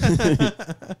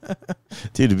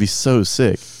 Dude, it'd be so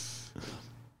sick.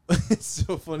 It's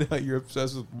so funny how you're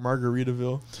obsessed with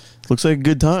Margaritaville. Looks like a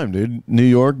good time, dude. New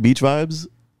York, beach vibes.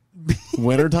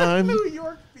 Wintertime. New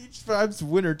York beach vibes,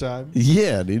 wintertime.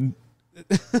 Yeah, dude.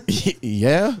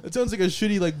 Yeah. It sounds like a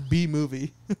shitty like B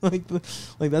movie. like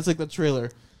that's like the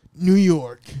trailer. New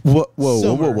York.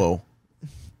 Whoa.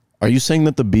 Are you saying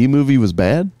that the B movie was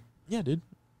bad? Yeah, dude.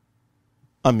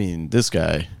 I mean, this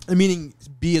guy. I'm meaning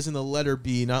B as in the letter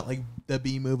B, not like the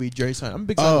B movie. Jerry Seinfeld. I'm a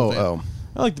big Seinfeld fan. Oh.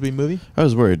 I like the B movie. I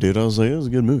was worried, dude. I was like, it was a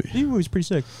good movie. The B movie's pretty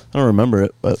sick. I don't remember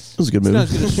it, but it was a good movie.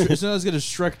 It's not as good as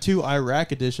Shrek 2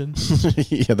 Iraq edition.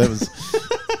 Yeah, that was.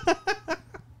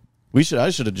 I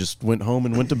should have just went home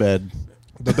and went to bed.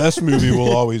 The best movie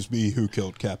will always be Who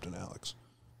Killed Captain Alex.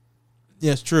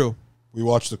 Yes, true. We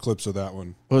watched the clips of that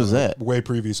one. What was that? Way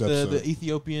previous episode. The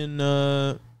Ethiopian.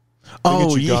 I think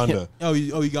it's Uganda. Yeah. Oh,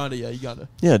 Uganda. Yeah, Uganda.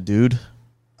 Yeah, dude.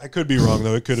 I could be wrong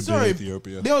though. It could have been Sorry,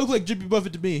 Ethiopia. They all look like Jimmy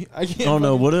Buffett to me. I can't. Oh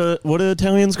no! What do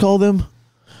Italians call them?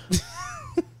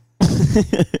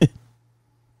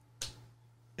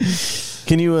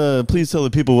 Can you please tell the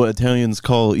people what Italians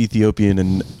call Ethiopian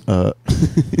and? I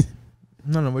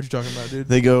don't know what you're talking about, dude.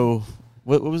 They go.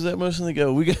 What was that motion? They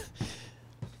go. We got.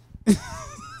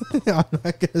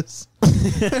 I guess.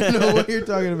 I don't know what you're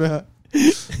talking about.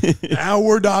 Now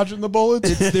we're dodging the bullets.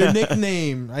 It's their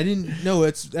nickname. I didn't know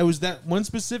that was that one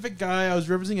specific guy. I was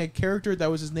referencing a character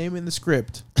that was his name in the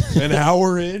script. And how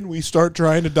we're in, we start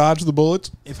trying to dodge the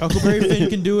bullets. If Huckleberry Finn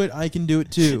can do it, I can do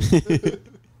it too.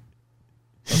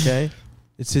 Okay,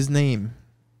 it's his name.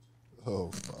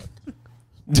 Oh fuck!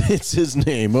 It's his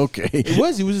name. Okay. It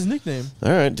was his nickname.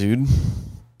 All right, dude.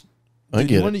 I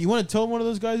get it. You want to tell one of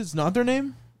those guys it's not their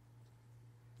name?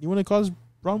 You want to cause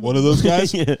problems? One of those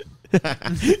guys. Yeah.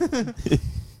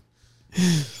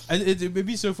 It'd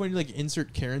be so funny to like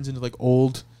insert Karens into like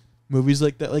old movies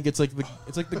like that. Like it's like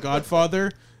the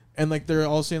Godfather, and like they're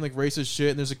all saying like racist shit,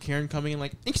 and there's a Karen coming and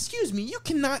like, excuse me, you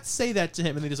cannot say that to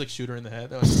him, and they just like shoot her in the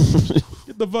head. Like,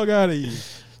 get the fuck out of here.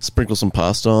 Sprinkle some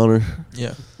pasta on her.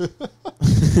 Yeah.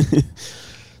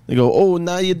 They go, oh,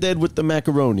 now you're dead with the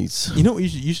macaronis. You know what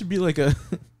you should be like a.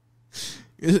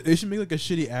 It should make like a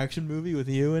shitty action movie with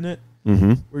you in it,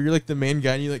 where you're like the main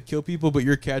guy and you like kill people, but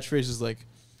your catchphrase is like,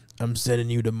 "I'm sending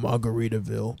you to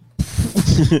Margaritaville,"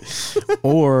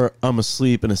 or I'm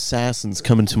asleep and assassins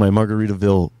come into my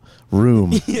Margaritaville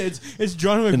room. Yeah, it's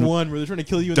John Wick 1 where they're trying to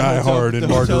kill you in Die the hotel. Hard in The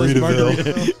hotel is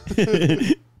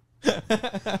Margaritaville.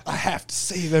 I have to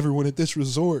save everyone at this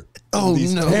resort. Oh,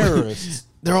 these no. terrorists.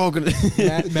 They're all gonna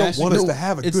Don't want us to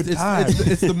have a good time.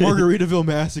 It's the Margaritaville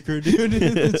massacre, dude.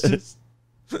 It's just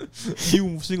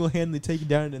you single-handedly taking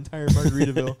down an entire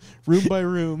Margaritaville, room by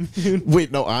room. Dude.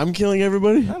 Wait, no, I'm killing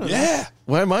everybody? I don't know. Yeah,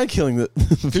 Why am I killing the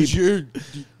because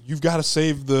you've got to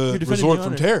save the defending resort the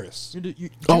from honor. terrorists.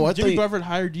 Jimmy Buffett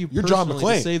hired you You're John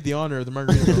personally McClane. to save the honor of the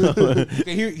Margaritaville.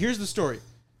 Okay, here's the story.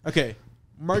 Okay,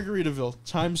 Margaritaville,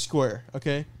 Times Square.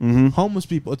 Okay, homeless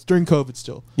people. It's during COVID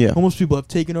still. Yeah. Homeless people have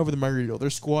taken over the Margaritaville. They're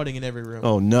squatting in every room.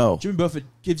 Oh, no. Jimmy Buffett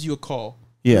gives you a call.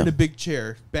 Yeah. You're in a big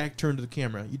chair, back turned to the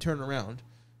camera. You turn around.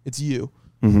 It's you.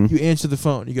 You answer the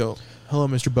phone. You go, "Hello,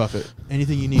 Mr. Buffett.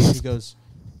 Anything you need?" He goes,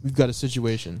 "We've got a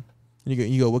situation." And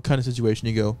you go, "What kind of situation?"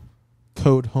 You go,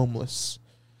 "Code homeless."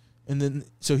 And then,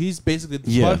 so he's basically,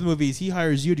 the plot of the movie is he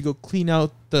hires you to go clean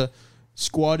out the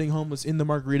squatting homeless in the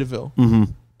Margaritaville.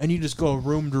 And you just go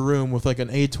room to room with like an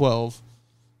A12,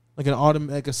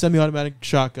 like a semi-automatic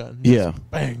shotgun. Yeah.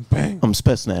 Bang, bang. I'm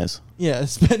Spetsnaz. Yeah, I'm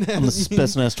the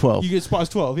Spetsnaz 12. You get spots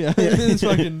 12, yeah. It's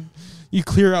fucking, you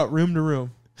clear out room to room.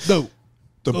 No.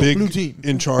 The blue big team.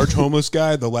 in charge homeless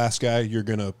guy, the last guy, you're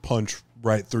gonna punch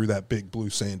right through that big blue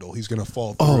sandal. He's gonna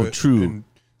fall through Oh, it. true. And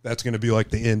that's gonna be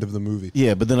like the end of the movie.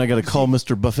 Yeah, but then I got to call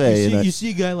Mr. Buffet. You see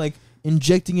a guy like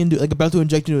injecting into, like about to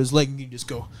inject into his leg, and you just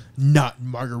go, "Not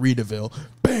Margaritaville."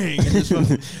 Bang. And just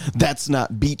fucking, That's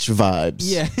not beach vibes.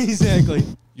 yeah, exactly.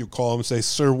 You call him and say,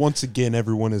 "Sir, once again,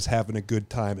 everyone is having a good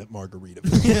time at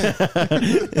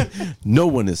Margaritaville." No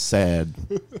one is sad.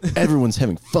 Everyone's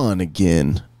having fun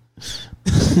again.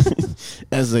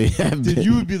 As they have Dude, been.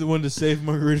 you would be the one to save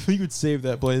Margaritaville. You would save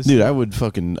that place. Dude,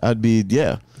 I'd be,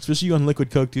 yeah. Especially you on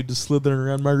liquid coke, dude, just slithering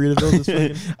around Margaritaville. Just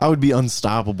fucking, I would be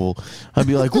unstoppable. I'd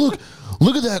be like, look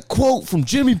at that quote from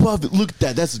Jimmy Buffett. Look at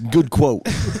that. That's a good quote.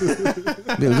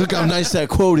 Man, look how nice that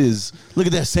quote is. Look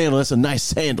at that sandal. That's a nice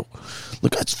sandal.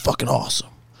 Look, that's fucking awesome.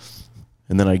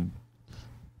 And then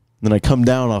I come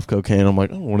down off cocaine. I'm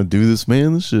like, I don't want to do this,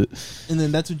 man. This shit. and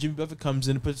then that's when Jimmy Buffett comes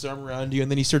in and puts his arm around you,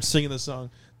 and then he starts singing the song.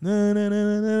 Na, na,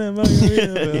 na, na, na,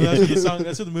 Margaritaville. That's what the song.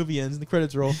 That's how the movie ends, and the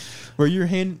credits roll, where you're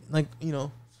hand like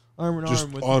arm in Just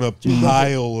arm with on a Jimmy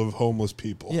pile of homeless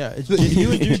people. Buffett. Yeah, it's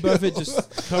you and Jimmy Buffett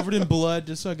just covered in blood,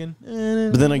 just fucking.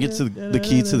 But then I get to the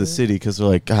key to the city because they're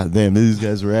like, God damn, these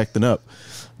guys were acting up.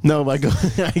 No, I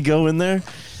go in there.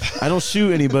 I don't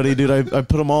shoot anybody, dude. I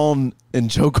put them all in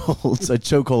chokeholds. I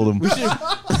chokehold them. We should,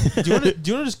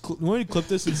 do you want to clip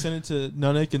this and send it to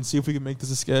Nunik and see if we can make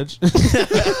this a sketch?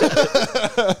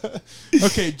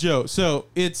 Okay, Joe. So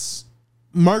it's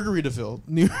Margaritaville,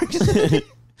 New York City.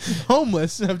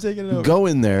 Homeless. I'm taking it over. Go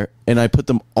in there and I put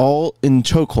them all in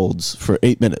chokeholds for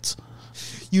 8 minutes.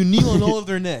 You kneel on all of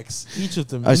their necks, each of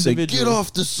them. I say, individually. get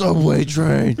off the subway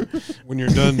train. When you're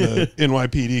done, the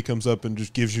NYPD comes up and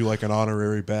just gives you like an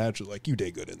honorary badge. Like, you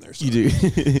did good in there, son. You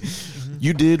do.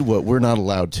 You did what we're not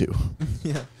allowed to.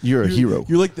 Yeah. You're a hero.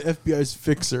 You're like the FBI's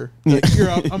fixer. Like,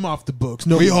 I'm off the books.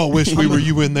 No, We all wish we were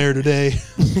you in there today.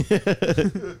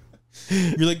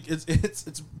 You're like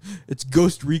it's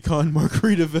Ghost Recon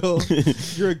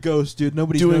Margaritaville. You're a ghost, dude.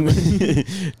 Nobody's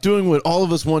Doing what all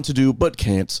of us want to do but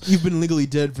can't. You've been legally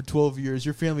dead for 12 years.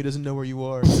 Your family doesn't know where you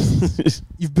are.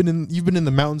 You've been in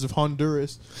the mountains of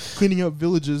Honduras, cleaning up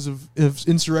villages of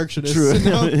insurrectionists. True. And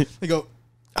now they go,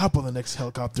 hop on the next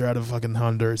helicopter out of fucking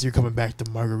Honduras. You're coming back to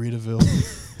Margaritaville.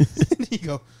 And you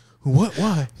go, what?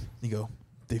 Why? And you go,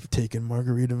 they've taken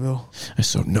Margaritaville. I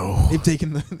said no. They've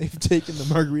taken the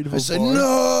Margaritaville. I said bar.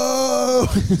 no.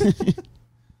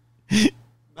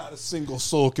 Not a single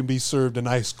soul can be served an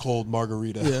ice cold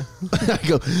margarita. Yeah. I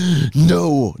go,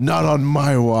 no, not on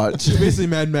my watch. It's basically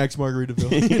Mad Max Margaritaville.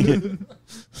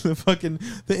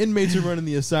 The inmates are running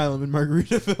the asylum in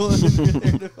Margaritaville, and you're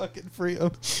there to fucking free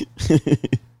them.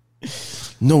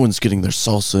 No one's getting their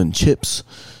salsa and chips.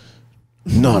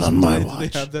 Not on my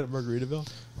watch. They have that at Margaritaville.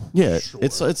 Yeah, Sure.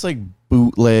 it's like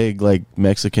bootleg, like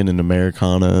Mexican and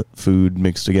Americana food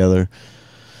mixed together.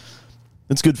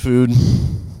 It's good food.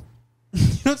 You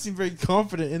don't seem very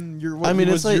confident in your. What, I mean,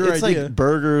 it's your idea. like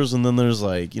burgers, and then there's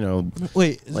like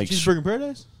Wait, is like it Cheeseburger in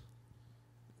Paradise?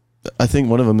 I think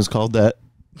one of them is called that,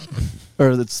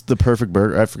 or it's the perfect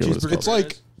burger. I forget what it's called. It's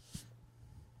like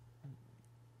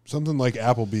something like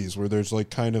Applebee's, where there's like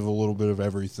kind of a little bit of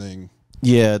everything.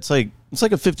 Yeah, it's like a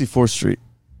 54th Street,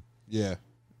 Yeah.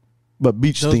 but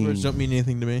beach Those theme. words don't mean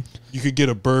anything to me. You could get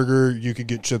a burger. You could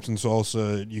get chips and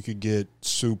salsa. You could get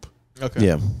soup. Okay.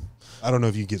 Yeah, I don't know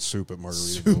if you get soup at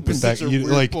Margaritaville. Soup but is that, such a you,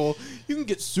 weird like pull. You can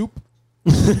get soup.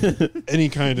 any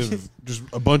kind of just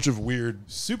a bunch of weird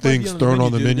Soup might be things thrown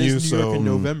on the dude. It menu. is New York So in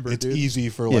November, it's dude. easy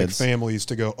for Yeah, like it's- families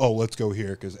to go, oh, let's go here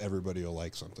because everybody will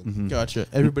like something. Mhm. Gotcha.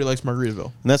 Everybody likes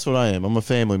Margaritaville. And that's what I am. I'm a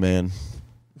family man.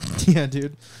 Yeah,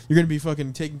 dude. You're gonna be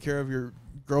fucking taking care of your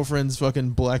girlfriend's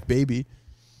fucking black baby.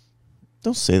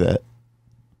 Don't say that.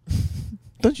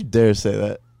 Don't you dare say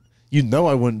that. You know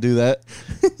I wouldn't do that.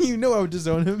 You know I would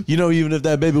disown him. You know, even if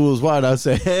that baby was white, I'd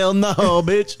say, hell no,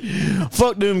 bitch.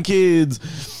 Fuck them kids.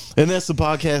 And that's the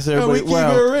podcast, everybody. Keep it real.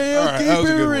 All right, that was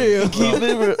a keep it good one. real. Keep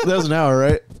it real. That was an hour,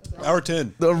 right? Hour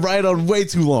 10. Right on way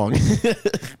too long. Well,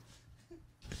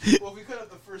 if we cut out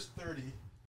the first 30.